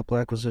mergers, a couple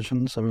of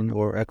acquisitions.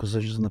 or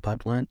acquisitions in the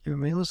pipeline. I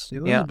mean, it was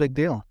a big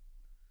deal.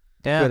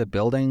 Yeah. We had a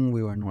building.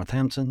 We were in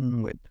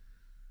Northampton.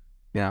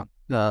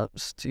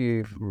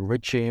 Steve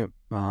Ritchie,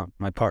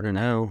 my partner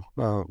now,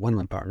 one of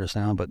my partners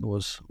now, but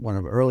was one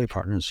of our early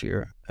partners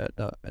here at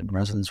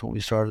Residence when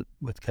we started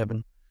with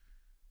Kevin.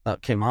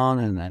 Came on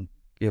and then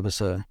gave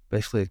us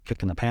basically a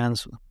kick in the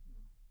pants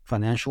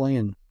financially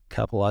and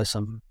capitalized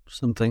some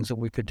things that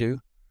we could do.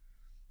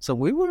 So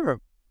we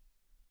were,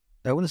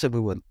 I wouldn't say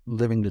we were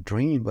living the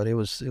dream, but it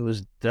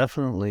was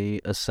definitely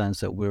a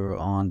sense that we were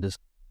on this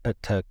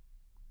tech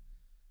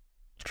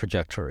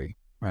trajectory,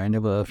 right? And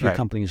there were a few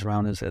companies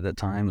around us at that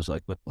time. It was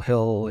like Whipple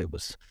Hill, it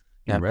was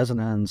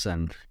Resonance,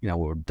 and we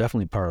were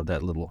definitely part of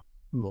that little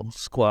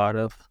squad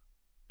of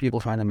people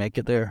trying to make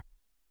it there.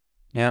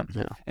 Yeah.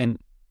 And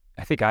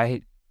I think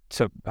I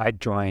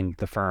joined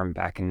the firm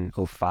back in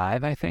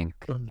 2005, I think.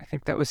 I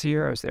think that was the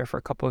year. I was there for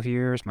a couple of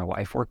years. My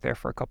wife worked there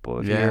for a couple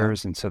of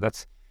years. And so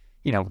that's,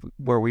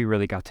 where we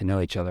really got to know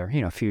each other,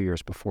 a few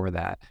years before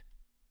that.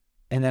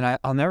 And then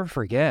I'll never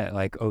forget,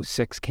 like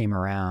 2006 came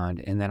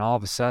around, and then all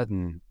of a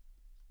sudden,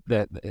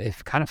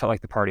 it kind of felt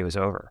like the party was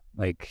over.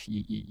 Like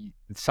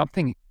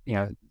something,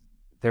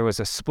 there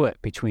was a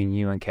split between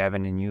you and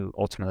Kevin, and you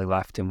ultimately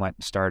left and went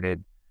and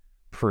started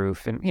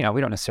Proof. And, we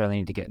don't necessarily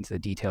need to get into the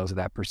details of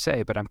that per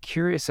se, but I'm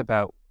curious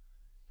about,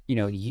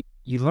 you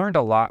learned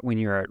a lot when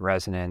you were at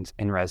Resonance,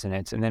 and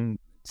then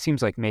it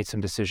seems like made some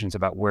decisions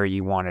about where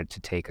you wanted to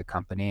take a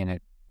company.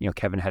 And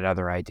Kevin had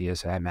other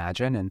ideas, I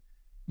imagine, and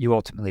you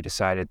ultimately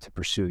decided to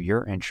pursue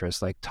your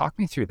interests. Like, talk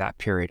me through that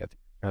period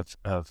of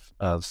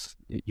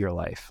your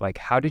life. Like,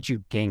 how did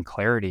you gain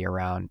clarity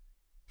around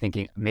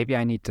thinking, maybe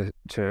I need to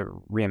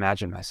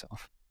reimagine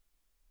myself?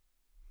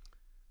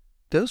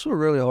 Those were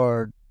really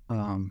hard.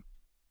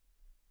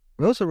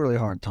 That was a really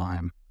hard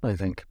time, I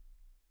think.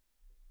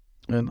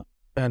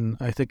 And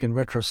I think in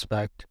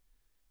retrospect,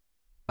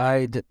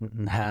 I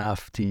didn't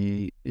have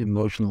the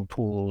emotional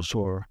tools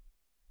or,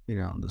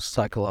 the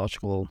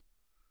psychological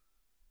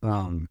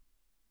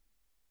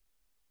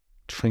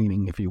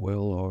training, if you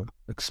will, or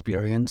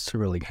experience to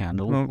really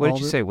handle. Well, what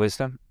did you say?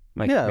 Wisdom?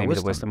 Maybe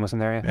the wisdom wasn't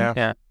there yet?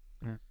 Yeah.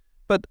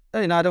 But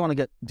I don't want to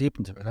get deep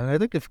into it. And I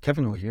think if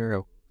Kevin were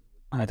here,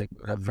 I think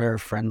we'd have a very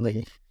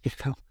friendly,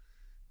 kind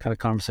of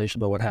conversation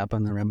about what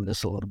happened and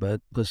reminisce a little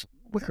bit, because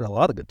we had a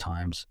lot of good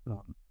times.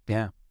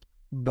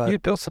 But you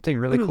built something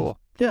really cool.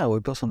 Yeah, we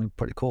built something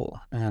pretty cool.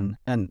 And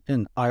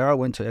IR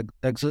went to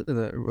exit in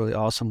a really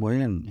awesome way,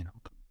 and,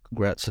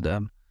 congrats to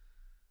them.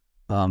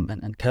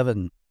 And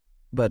Kevin.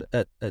 But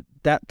at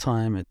that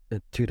time,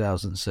 at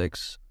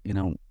 2006,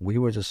 we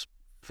were just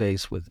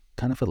faced with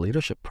kind of a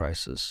leadership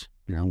crisis.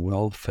 We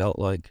all felt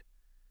like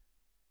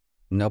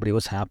nobody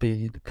was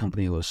happy. The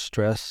company was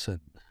stressed, and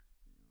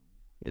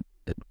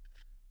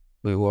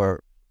we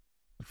were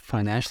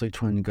financially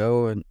trying to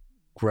go and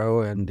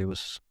grow, and there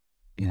was,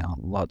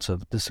 lots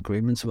of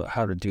disagreements about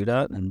how to do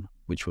that and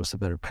which was the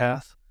better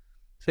path.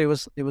 So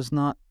it was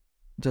not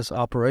just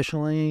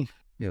operationally,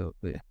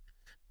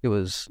 it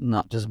was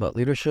not just about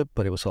leadership,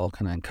 but it was all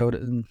kind of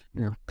encoded and,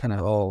 kind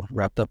of all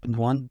wrapped up in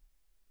one.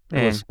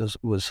 It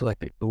was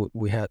like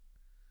we had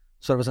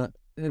sort of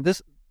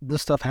this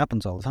stuff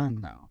happens all the time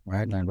now,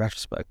 right? And in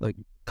retrospect, like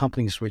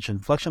companies reach an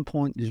inflection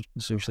point.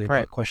 It's usually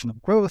about a question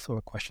of growth or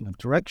a question of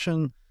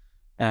direction,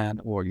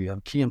 or you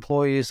have key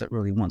employees that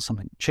really want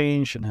something to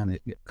change, and then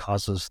it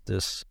causes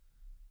this,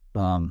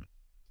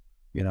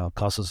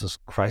 causes this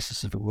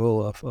crisis, if you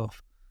will,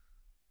 of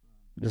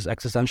this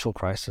existential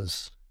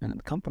crisis in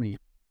the company.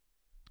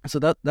 So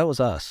that was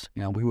us.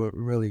 We were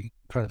really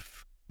trying to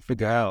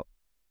figure out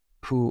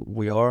who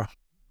we are,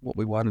 what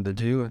we wanted to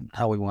do, and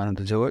how we wanted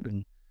to do it,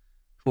 and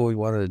who we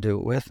wanted to do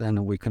it with,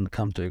 and we can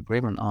come to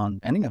agreement on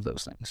any of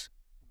those things.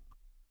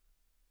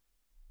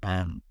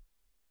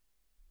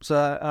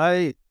 So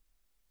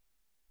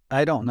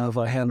I don't know if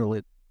I handled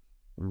it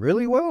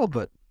really well,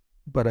 but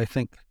I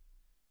think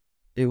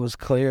it was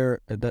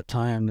clear at that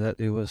time that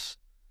it was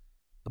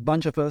a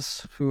bunch of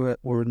us who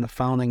were in the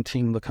founding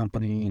team of the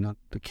company,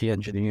 the key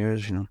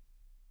engineers, and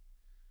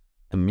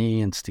me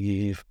and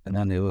Steve, and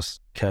then it was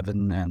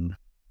Kevin and,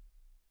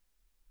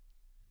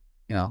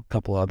 a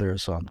couple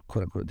others on,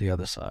 quote unquote, the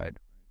other side.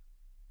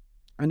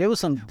 And there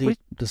was some deep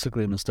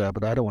disagreements there,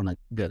 but I don't want to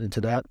get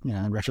into that.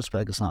 In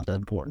retrospect, it's not that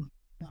important.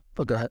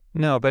 But go ahead.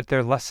 No, but there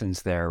are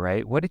lessons there,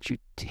 right? What did you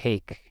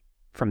take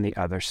from the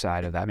other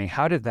side of that? I mean,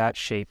 how did that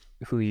shape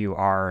who you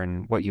are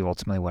and what you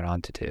ultimately went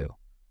on to do?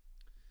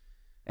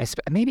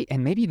 Maybe you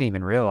didn't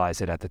even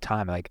realize it at the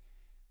time. Like,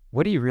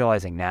 what are you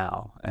realizing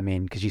now? I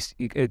mean, because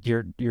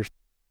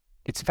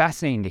it's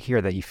fascinating to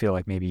hear that you feel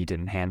like maybe you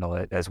didn't handle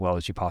it as well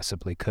as you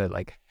possibly could.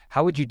 Like,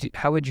 How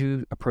would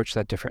you approach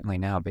that differently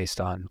now based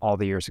on all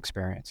the years'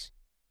 experience?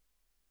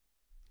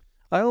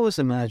 I always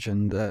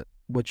imagined that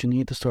what you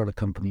need to start a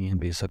company and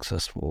be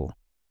successful,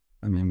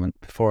 I mean,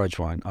 before I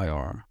joined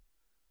IR,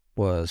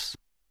 was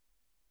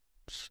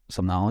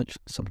some knowledge,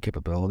 some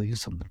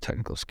capabilities, some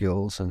technical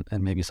skills,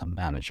 and maybe some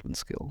management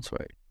skills,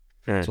 right?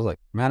 Sure. So like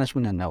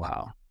management and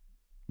know-how,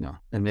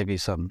 and maybe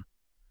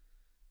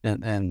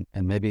and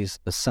maybe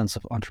a sense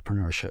of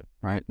entrepreneurship,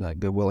 right? Like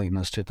the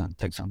willingness to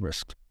take some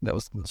risks.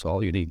 That's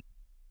all you need.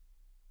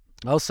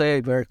 I'll say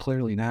very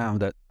clearly now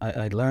that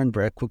I learned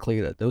very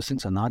quickly that those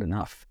things are not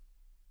enough.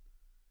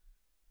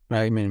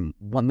 Right? I mean,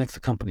 what makes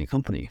a company?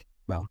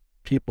 Well,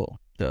 people.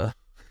 You know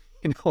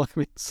what I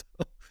mean? So,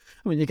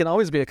 I mean, you can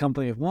always be a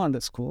company of one.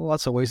 That's cool.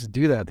 Lots of ways to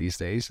do that these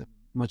days,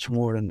 much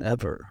more than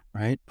ever,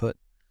 right? But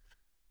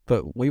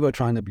we were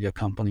trying to be a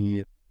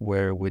company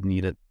where we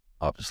needed,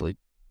 obviously,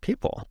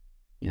 people,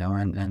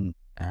 and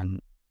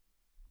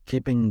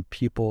keeping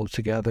people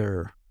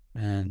together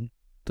and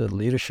the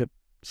leadership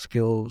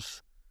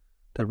skills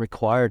that are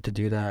required to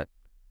do that.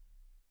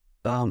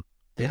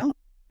 They don't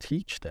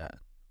teach that,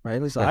 right?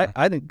 At least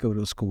I didn't go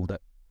to a school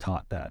that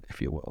taught that,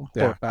 if you will.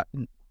 Yeah. Or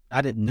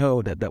I didn't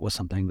know that was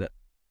something that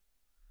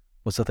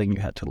was the thing you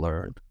had to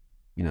learn.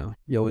 You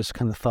always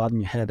kind of thought in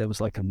your head it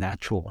was like a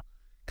natural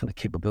kind of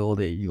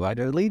capability. You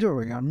either a leader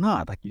or you're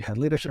not. Like you had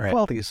leadership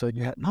qualities, so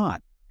you had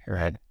not.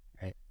 Right.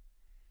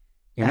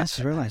 And I just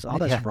realized,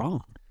 that's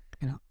wrong.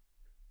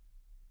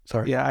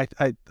 Sorry. Yeah,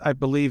 I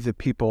believe that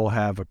people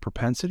have a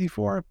propensity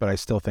for it, but I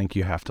still think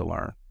you have to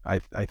learn. I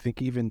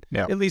think even,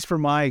 at least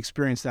from my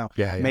experience now,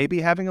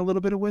 maybe having a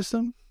little bit of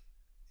wisdom,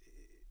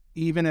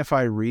 even if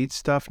I read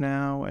stuff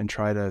now and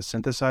try to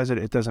synthesize it,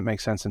 it doesn't make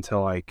sense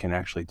until I can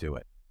actually do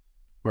it.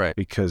 Right.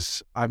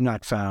 Because I've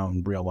not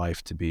found real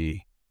life to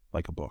be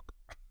like a book.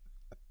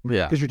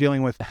 Yeah. Because you're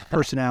dealing with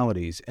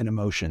personalities and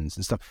emotions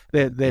and stuff.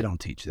 They don't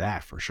teach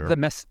that for sure. The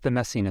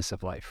messiness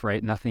of life,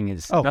 right? Nothing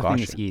is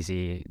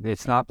easy.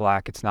 It's not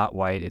black. It's not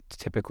white. It's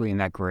typically in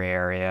that gray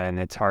area, and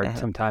it's hard.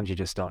 Sometimes you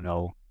just don't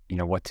know,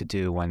 what to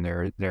do when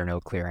there are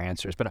no clear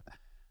answers. But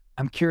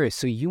I'm curious.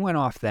 So you went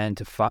off then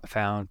to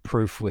found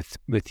Proof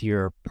with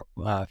your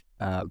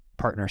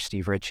partner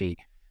Steve Ritchie.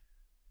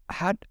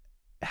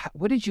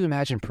 What did you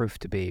imagine Proof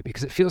to be?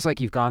 Because it feels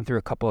like you've gone through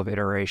a couple of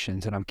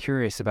iterations, and I'm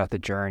curious about the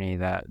journey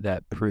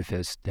that Proof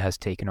has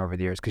taken over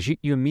the years. Because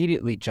you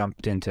immediately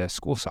jumped into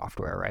school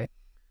software, right?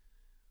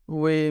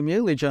 We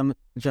immediately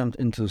jumped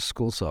into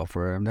school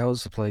software, and that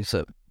was the place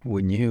that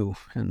we knew,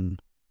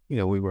 and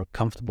we were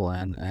comfortable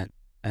in.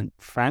 And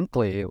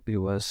frankly,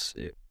 I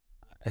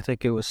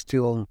think it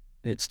still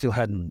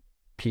hadn't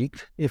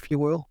peaked, if you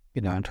will,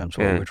 in terms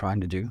of what we were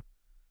trying to do.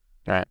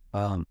 Right.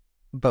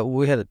 But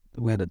we had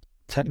a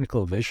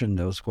technical vision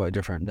that was quite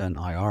different than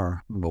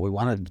IR. What we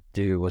wanted to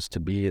do was to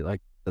be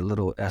like a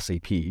little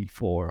SAP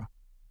for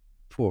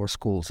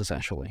schools,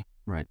 essentially,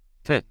 right?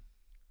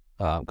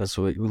 Because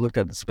we looked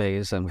at the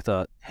space and we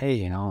thought,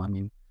 hey,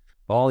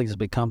 all these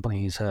big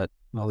companies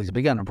all these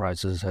big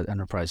enterprises had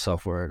enterprise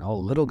software, and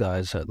all the little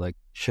guys had like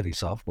shitty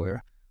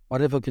software.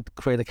 What if we could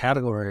create a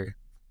category,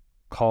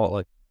 call it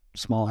like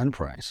small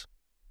enterprise,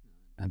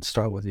 and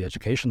start with the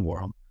education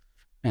world?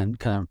 And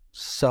kind of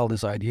sell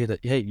this idea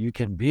that, hey, you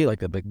can be like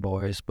the big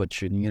boys, but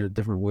you need a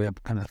different way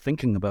of kind of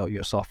thinking about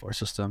your software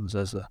systems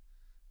as a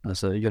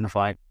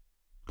unified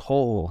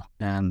whole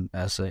and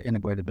as an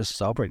integrated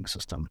business operating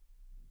system.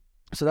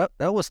 So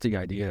that was the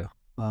idea.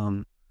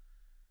 And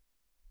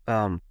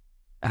I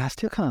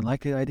still kind of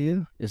like the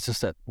idea. It's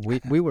just that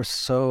we were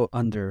so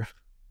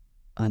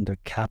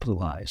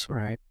undercapitalized,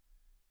 right?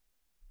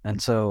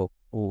 And so,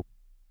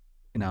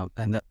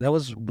 and that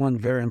was one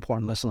very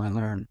important lesson I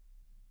learned.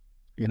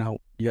 You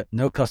had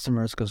no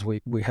customers because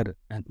we had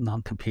a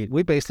non-compete.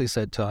 We basically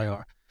said to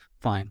IR,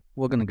 fine,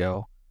 we're going to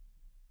go.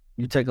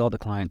 You take all the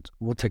clients,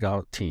 we'll take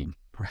our team,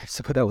 right?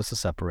 So that was the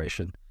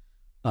separation.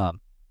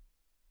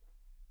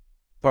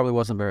 Probably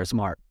wasn't very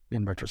smart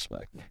in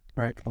retrospect,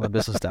 right? From a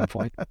business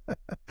standpoint.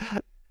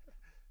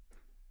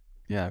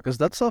 Yeah, because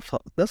that stuff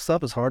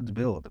is hard to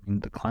build. I mean,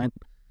 the client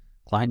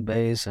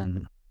base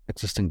and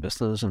existing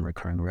business and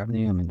recurring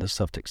revenue, this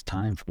stuff takes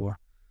time for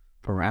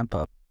ramp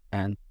up.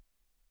 And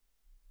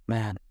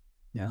man,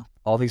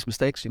 all these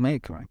mistakes you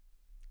make, right?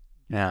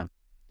 Yeah.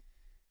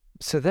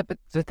 So but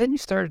then you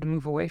started to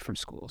move away from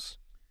schools.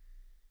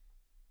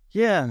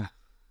 Yeah.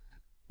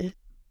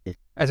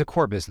 As a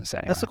core business,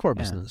 anyway. That's a core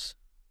business.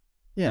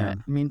 Yeah.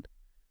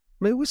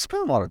 We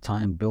spent a lot of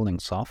time building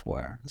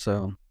software,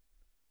 so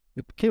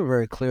it became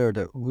very clear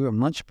that we were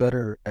much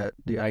better at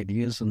the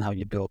ideas and how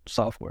you build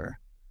software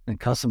and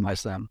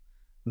customize them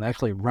than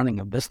actually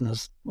running a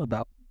business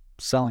about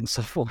selling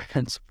software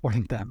and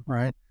supporting them,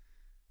 right?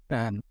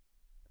 And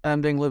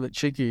I'm being a little bit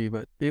cheeky,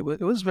 but it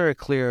was very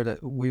clear that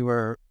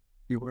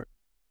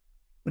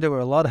there were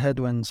a lot of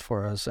headwinds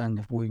for us, and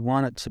if we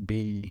wanted to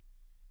be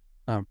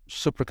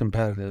super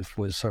competitive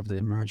with sort of the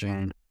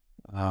emerging,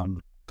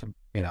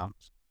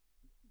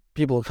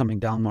 people coming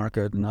down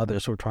market and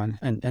others were trying,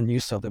 and new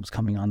stuff that was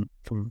coming on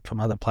from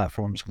other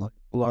platforms, like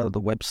a lot of the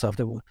web stuff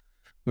that we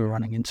were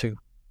running into.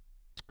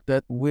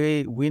 that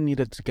we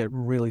needed to get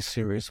really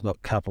serious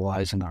about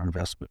capitalizing our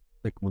investment.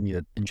 Like we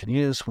needed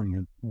engineers,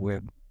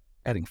 we're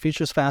adding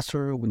features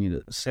faster, we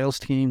needed a sales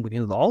team, we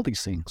needed all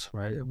these things,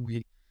 right?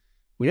 We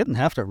didn't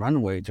have the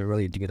runway to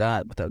really do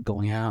that without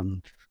going out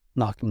and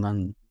knocking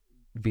on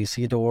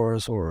VC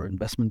doors or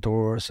investment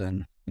doors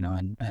and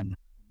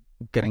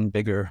getting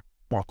bigger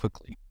more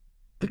quickly.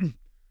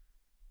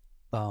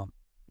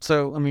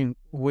 So, I mean,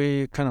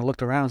 we kind of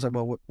looked around and said,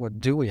 well, what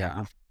do we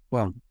have?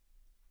 Well,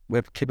 we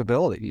have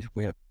capabilities,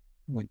 we have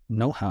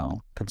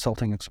know-how,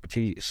 consulting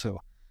expertise. So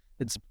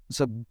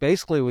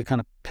basically we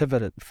kind of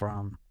pivoted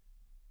from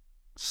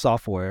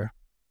software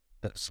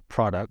as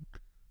product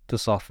to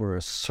software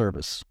as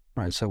service,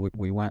 right? So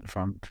we went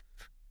from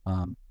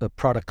the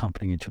product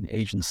company into an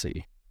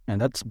agency, and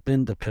that's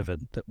been the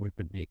pivot that we've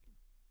been making.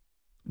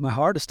 My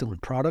heart is still in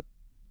product,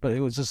 but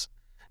it was just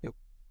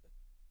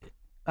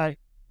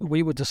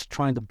we were just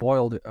trying to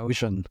boil the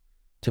ocean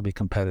to be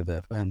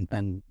competitive,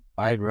 and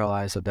I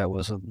realized that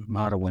was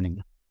not a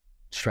winning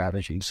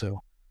strategy.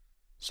 So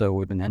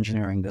we've been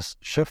engineering this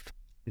shift,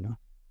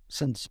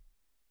 since.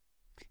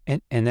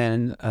 And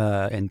then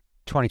in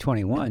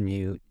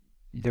 2021,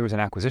 there was an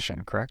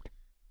acquisition, correct?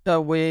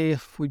 We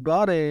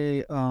bought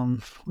a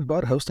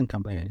hosting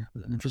company,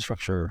 an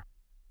infrastructure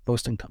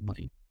hosting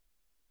company,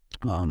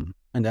 and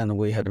then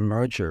we had a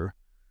merger.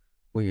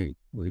 We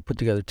put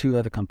together two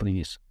other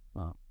companies,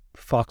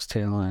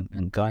 Foxtail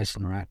and Geist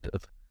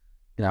Interactive,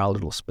 in our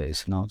little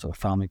space, it's a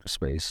FileMaker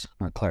space,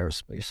 not Clara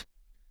space.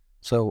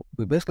 So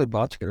we basically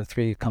brought together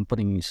three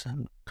companies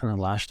and kind of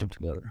lashed them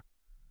together.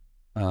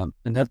 And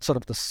that's sort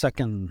of the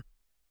second,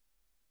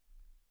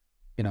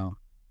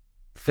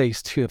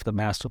 phase two of the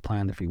master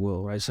plan, if you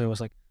will, right? So it was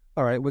like,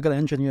 all right, we're going to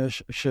engineer a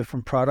shift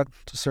from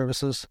product to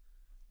services.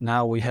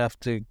 Now we have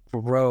to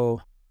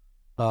grow.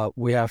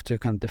 We have to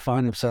kind of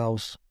define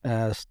ourselves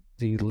as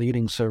the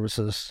leading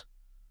services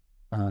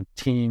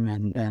team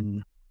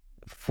and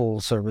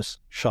full service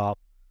shop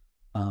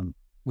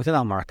within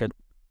our market.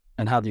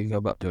 And how do you go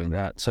about doing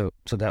that? So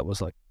that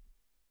was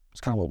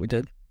it's kind of what we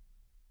did.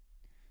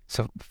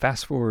 So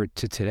fast forward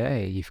to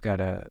today, you've got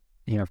a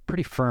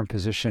pretty firm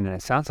position, and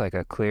it sounds like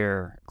a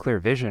clear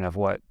vision of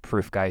what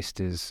Proof+Geist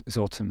is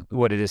ultimately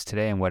what it is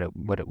today and what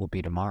it will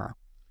be tomorrow.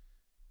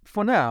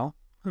 For now,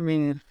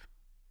 things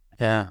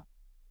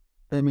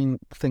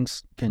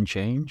can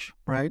change,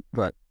 right?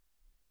 But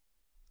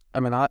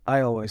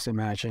I always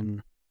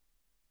imagine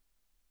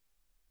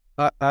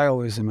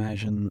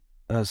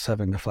us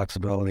having the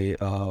flexibility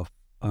of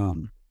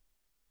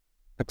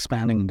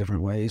expanding in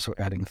different ways or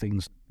adding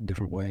things in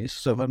different ways.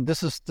 So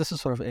this is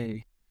sort of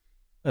a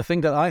thing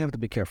that I have to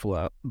be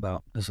careful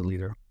about as a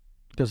leader,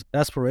 because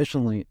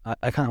aspirationally,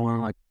 I kind of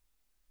want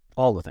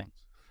all the things.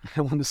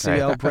 I want to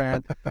see our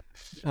brand,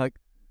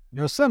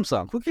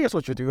 Samsung. Who cares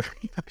what you do?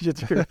 You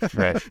do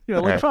right.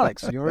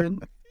 Electronics. You're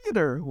in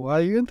theater. Why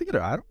are you in theater?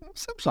 I don't know.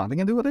 Samsung. They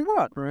can do what they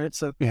want, right?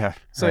 So yeah.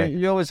 So right.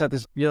 You always have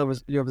this. You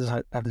always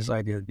have this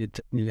idea.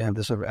 You have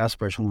this sort of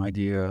aspirational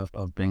idea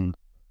of being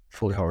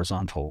fully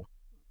horizontal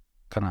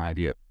kind of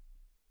idea,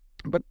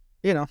 but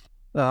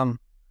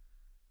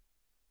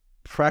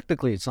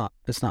practically it's not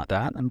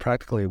that, and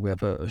practically we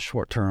have a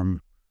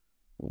short-term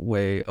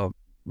way of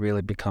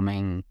really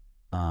becoming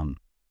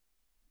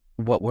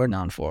what we're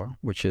known for,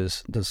 which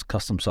is this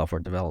custom software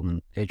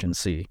development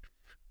agency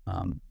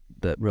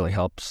that really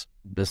helps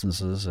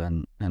businesses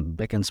and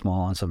big and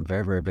small and some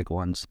very, very big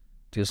ones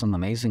do some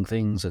amazing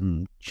things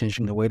and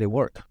changing the way they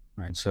work,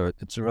 right? So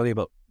it's really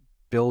about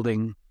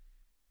building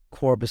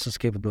core business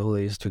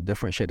capabilities to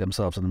differentiate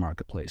themselves in the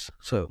marketplace.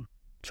 So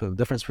the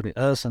difference between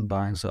us and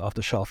buying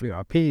off-the-shelf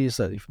ERP is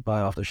that if you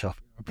buy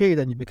off-the-shelf ERP,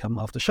 then you become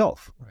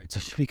off-the-shelf, right? So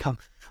you become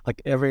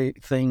like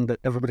everything that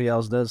everybody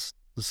else does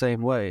the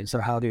same way. So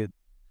how do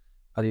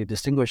you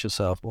distinguish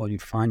yourself? Well, you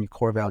find your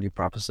core value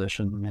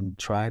proposition and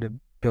try to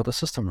build a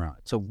system around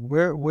it. So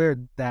we're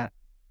that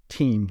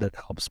team that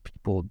helps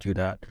people do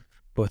that,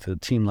 both at the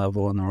team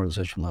level and the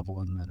organization level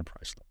and the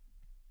enterprise level.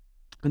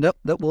 And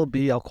that will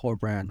be our core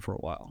brand for a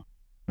while,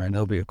 right?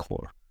 That'll be a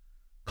core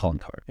calling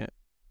card. Yeah.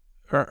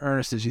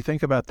 Ernest, as you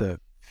think about the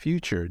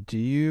future,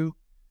 you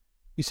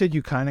said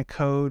you kind of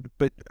code,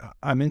 but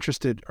I'm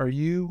interested, are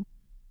you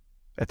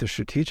at the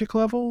strategic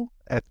level,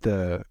 at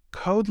the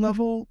code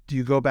level? Do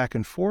you go back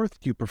and forth?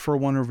 Do you prefer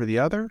one over the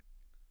other?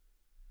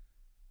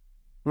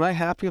 My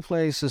happy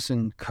place is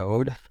in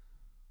code,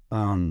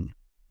 in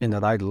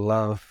that I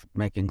love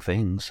making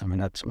things.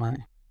 That's my,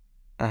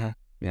 I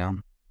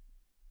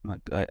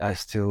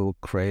still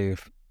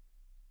crave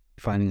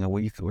finding a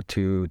week or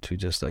two to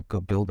just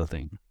go build a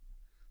thing.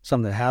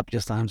 Some of the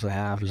happiest times I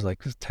have is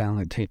just telling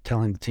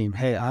the team,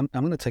 hey, I'm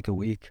going to take a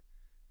week.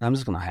 I'm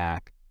just going to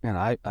hack. And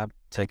I've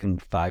taken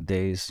 5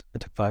 days. I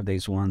took 5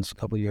 days once a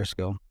couple of years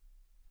ago,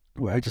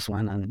 where I just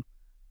went and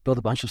built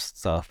a bunch of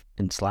stuff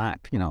in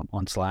Slack,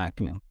 on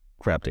Slack,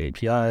 grab the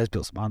APIs,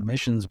 build some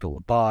automations, build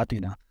a bot,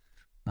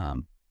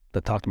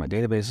 that talk to my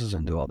databases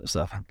and do all this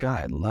stuff.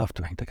 God, I love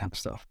doing that kind of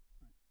stuff.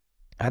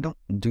 I don't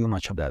do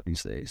much of that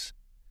these days.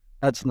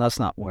 That's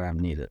not where I'm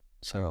needed.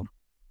 So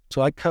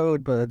I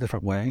code, but a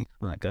different way.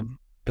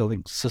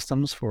 building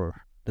systems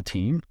for the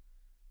team.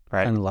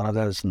 Right. And a lot of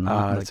that is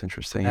not that's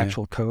interesting.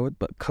 actual code,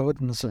 but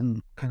code in a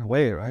certain kind of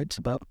way, right?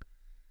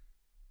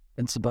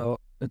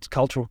 It's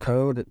cultural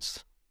code,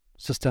 it's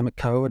systemic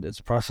code,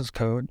 it's process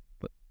code,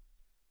 but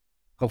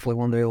hopefully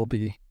one day it'll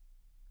be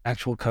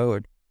actual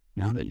code,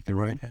 that you can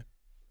write.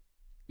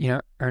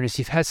 Ernest,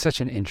 you've had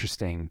such an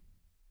interesting,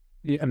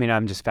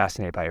 I'm just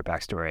fascinated by your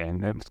backstory,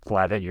 and I'm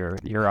glad that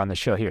you're on the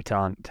show here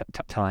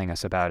telling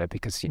us about it,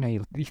 because,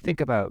 you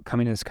think about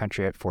coming to this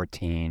country at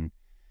 14,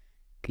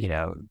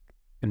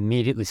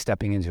 immediately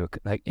stepping into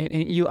I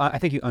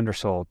think you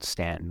undersold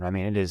Stanton.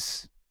 It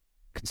is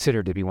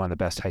considered to be one of the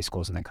best high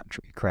schools in the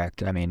country,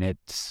 correct? It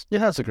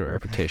has a good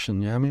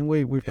reputation. Yeah,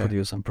 we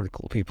produce some pretty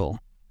cool people.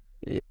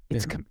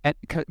 It's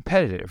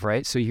competitive,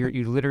 right? So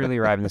you literally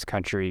arrive in this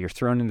country, you're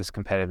thrown in this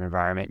competitive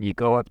environment, you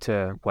go up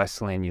to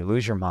Wesleyan, you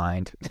lose your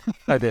mind.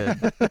 I did.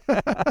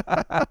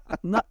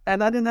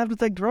 And I didn't have to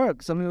take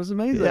drugs. It was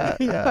amazing. Yeah.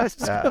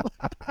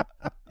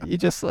 You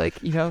just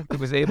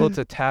was able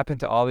to tap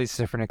into all these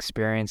different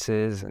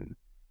experiences, and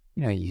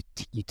you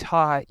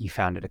taught, you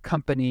founded a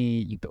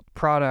company, you built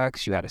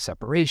products, you had a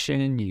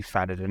separation, you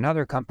founded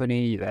another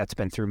company that's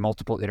been through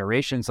multiple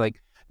iterations.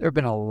 There have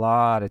been a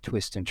lot of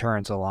twists and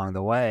turns along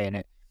the way, and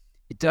it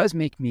does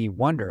make me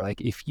wonder,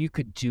 if you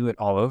could do it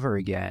all over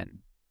again,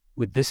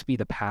 would this be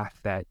the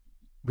path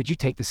would you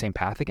take the same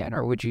path again,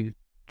 or would you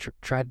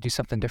try to do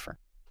something different?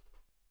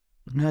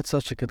 That's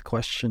such a good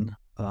question.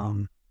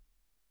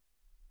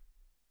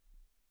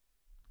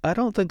 I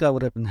don't think I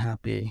would have been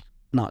happy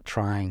not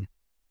trying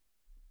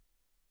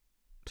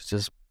to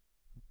just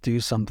do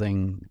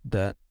something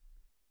that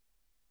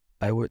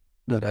I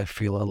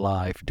feel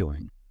alive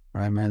doing.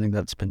 Right? I think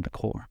that's been the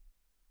core.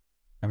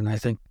 I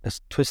think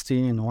as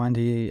twisty and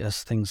windy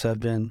as things have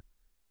been,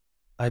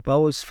 I've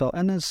always felt,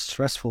 and as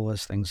stressful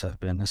as things have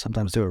been, and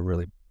sometimes they were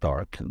really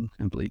dark and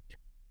bleak,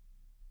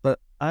 but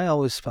I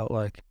always felt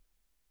like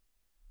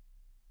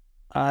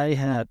I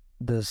had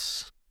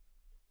this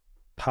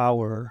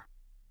power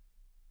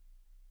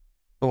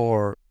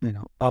or,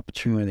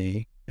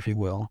 opportunity, if you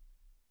will,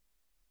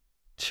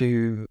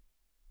 to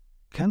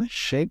kind of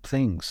shape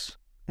things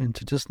and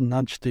to just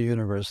nudge the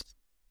universe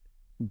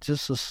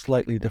just a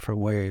slightly different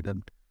way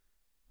than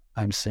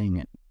I'm seeing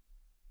it.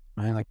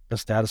 Right? The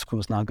status quo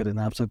is not good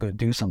enough, so I'm going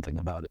to do something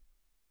about it.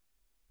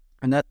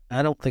 And that,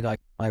 I don't think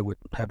I would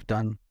have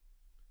done.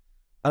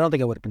 I don't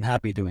think I would have been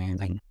happy doing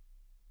anything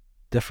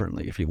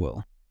differently, if you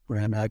will.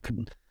 Right? I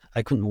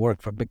couldn't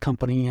work for a big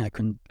company. I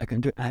couldn't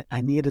do.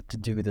 I needed to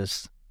do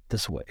this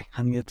way.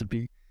 I needed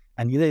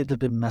it to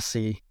be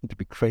messy, to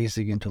be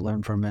crazy, and to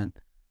learn from it.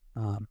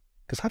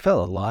 Because I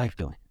felt alive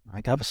doing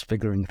it. I was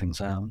figuring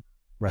things out,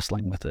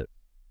 wrestling with it.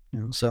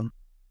 So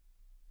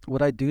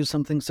would I do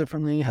some things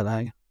differently? Had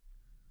I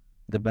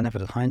the benefit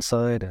of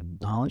hindsight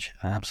and knowledge?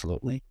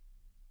 Absolutely.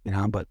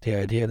 But the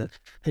idea that,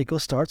 hey, go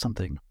start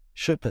something,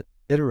 ship it,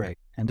 iterate,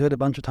 and do it a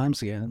bunch of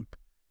times again.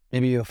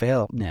 Maybe you'll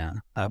fail. Nah,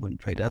 I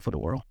wouldn't trade that for the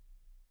world.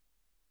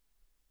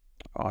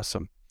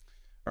 Awesome.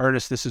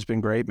 Ernest, this has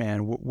been great, man.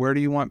 Where do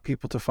you want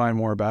people to find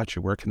more about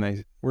you? Where can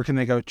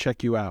they go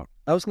check you out?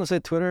 I was going to say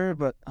Twitter,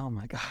 but oh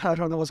my God, I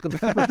don't know what's going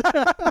to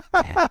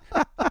happen.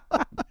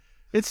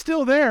 It's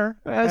still there.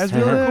 As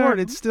we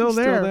record, it's still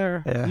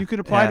there. Yeah. You could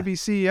apply to be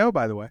CEO,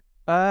 by the way.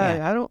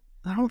 I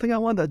don't think I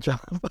want that job.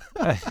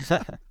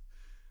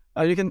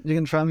 You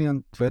can try me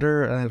on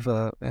Twitter,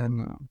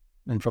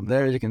 and from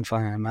there you can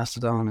find a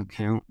Mastodon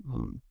account,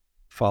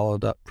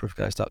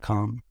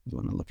 follow.proofgeist.com if you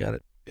want to look at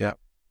it. Yeah.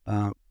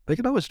 But you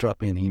can always drop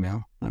me an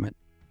email. I'm at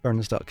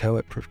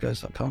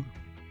ernest.co@proofgeist.com.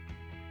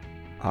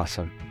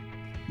 Awesome.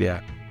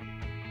 Yeah.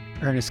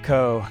 Ernest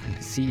Ko,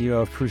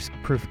 CEO of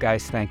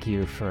Proof+Geist, thank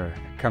you for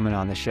coming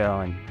on the show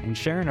and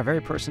sharing a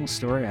very personal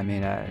story.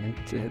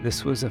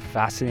 This was a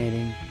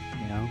fascinating,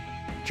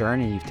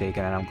 journey you've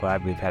taken, and I'm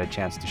glad we've had a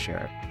chance to share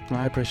it.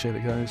 I appreciate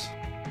it, guys.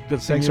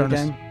 Good seeing Thanks, you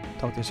Ernest. again.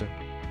 Talk to you soon.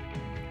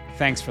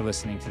 Thanks for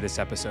listening to this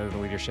episode of The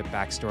Leadership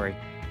Backstory.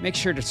 Make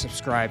sure to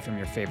subscribe from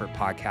your favorite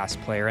podcast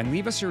player and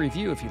leave us a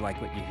review if you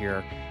like what you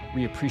hear.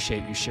 We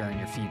appreciate you sharing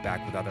your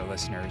feedback with other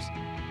listeners.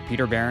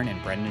 Peter Barron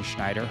and Brendan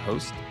Schneider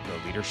host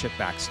The Leadership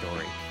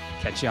Backstory.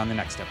 Catch you on the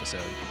next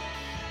episode.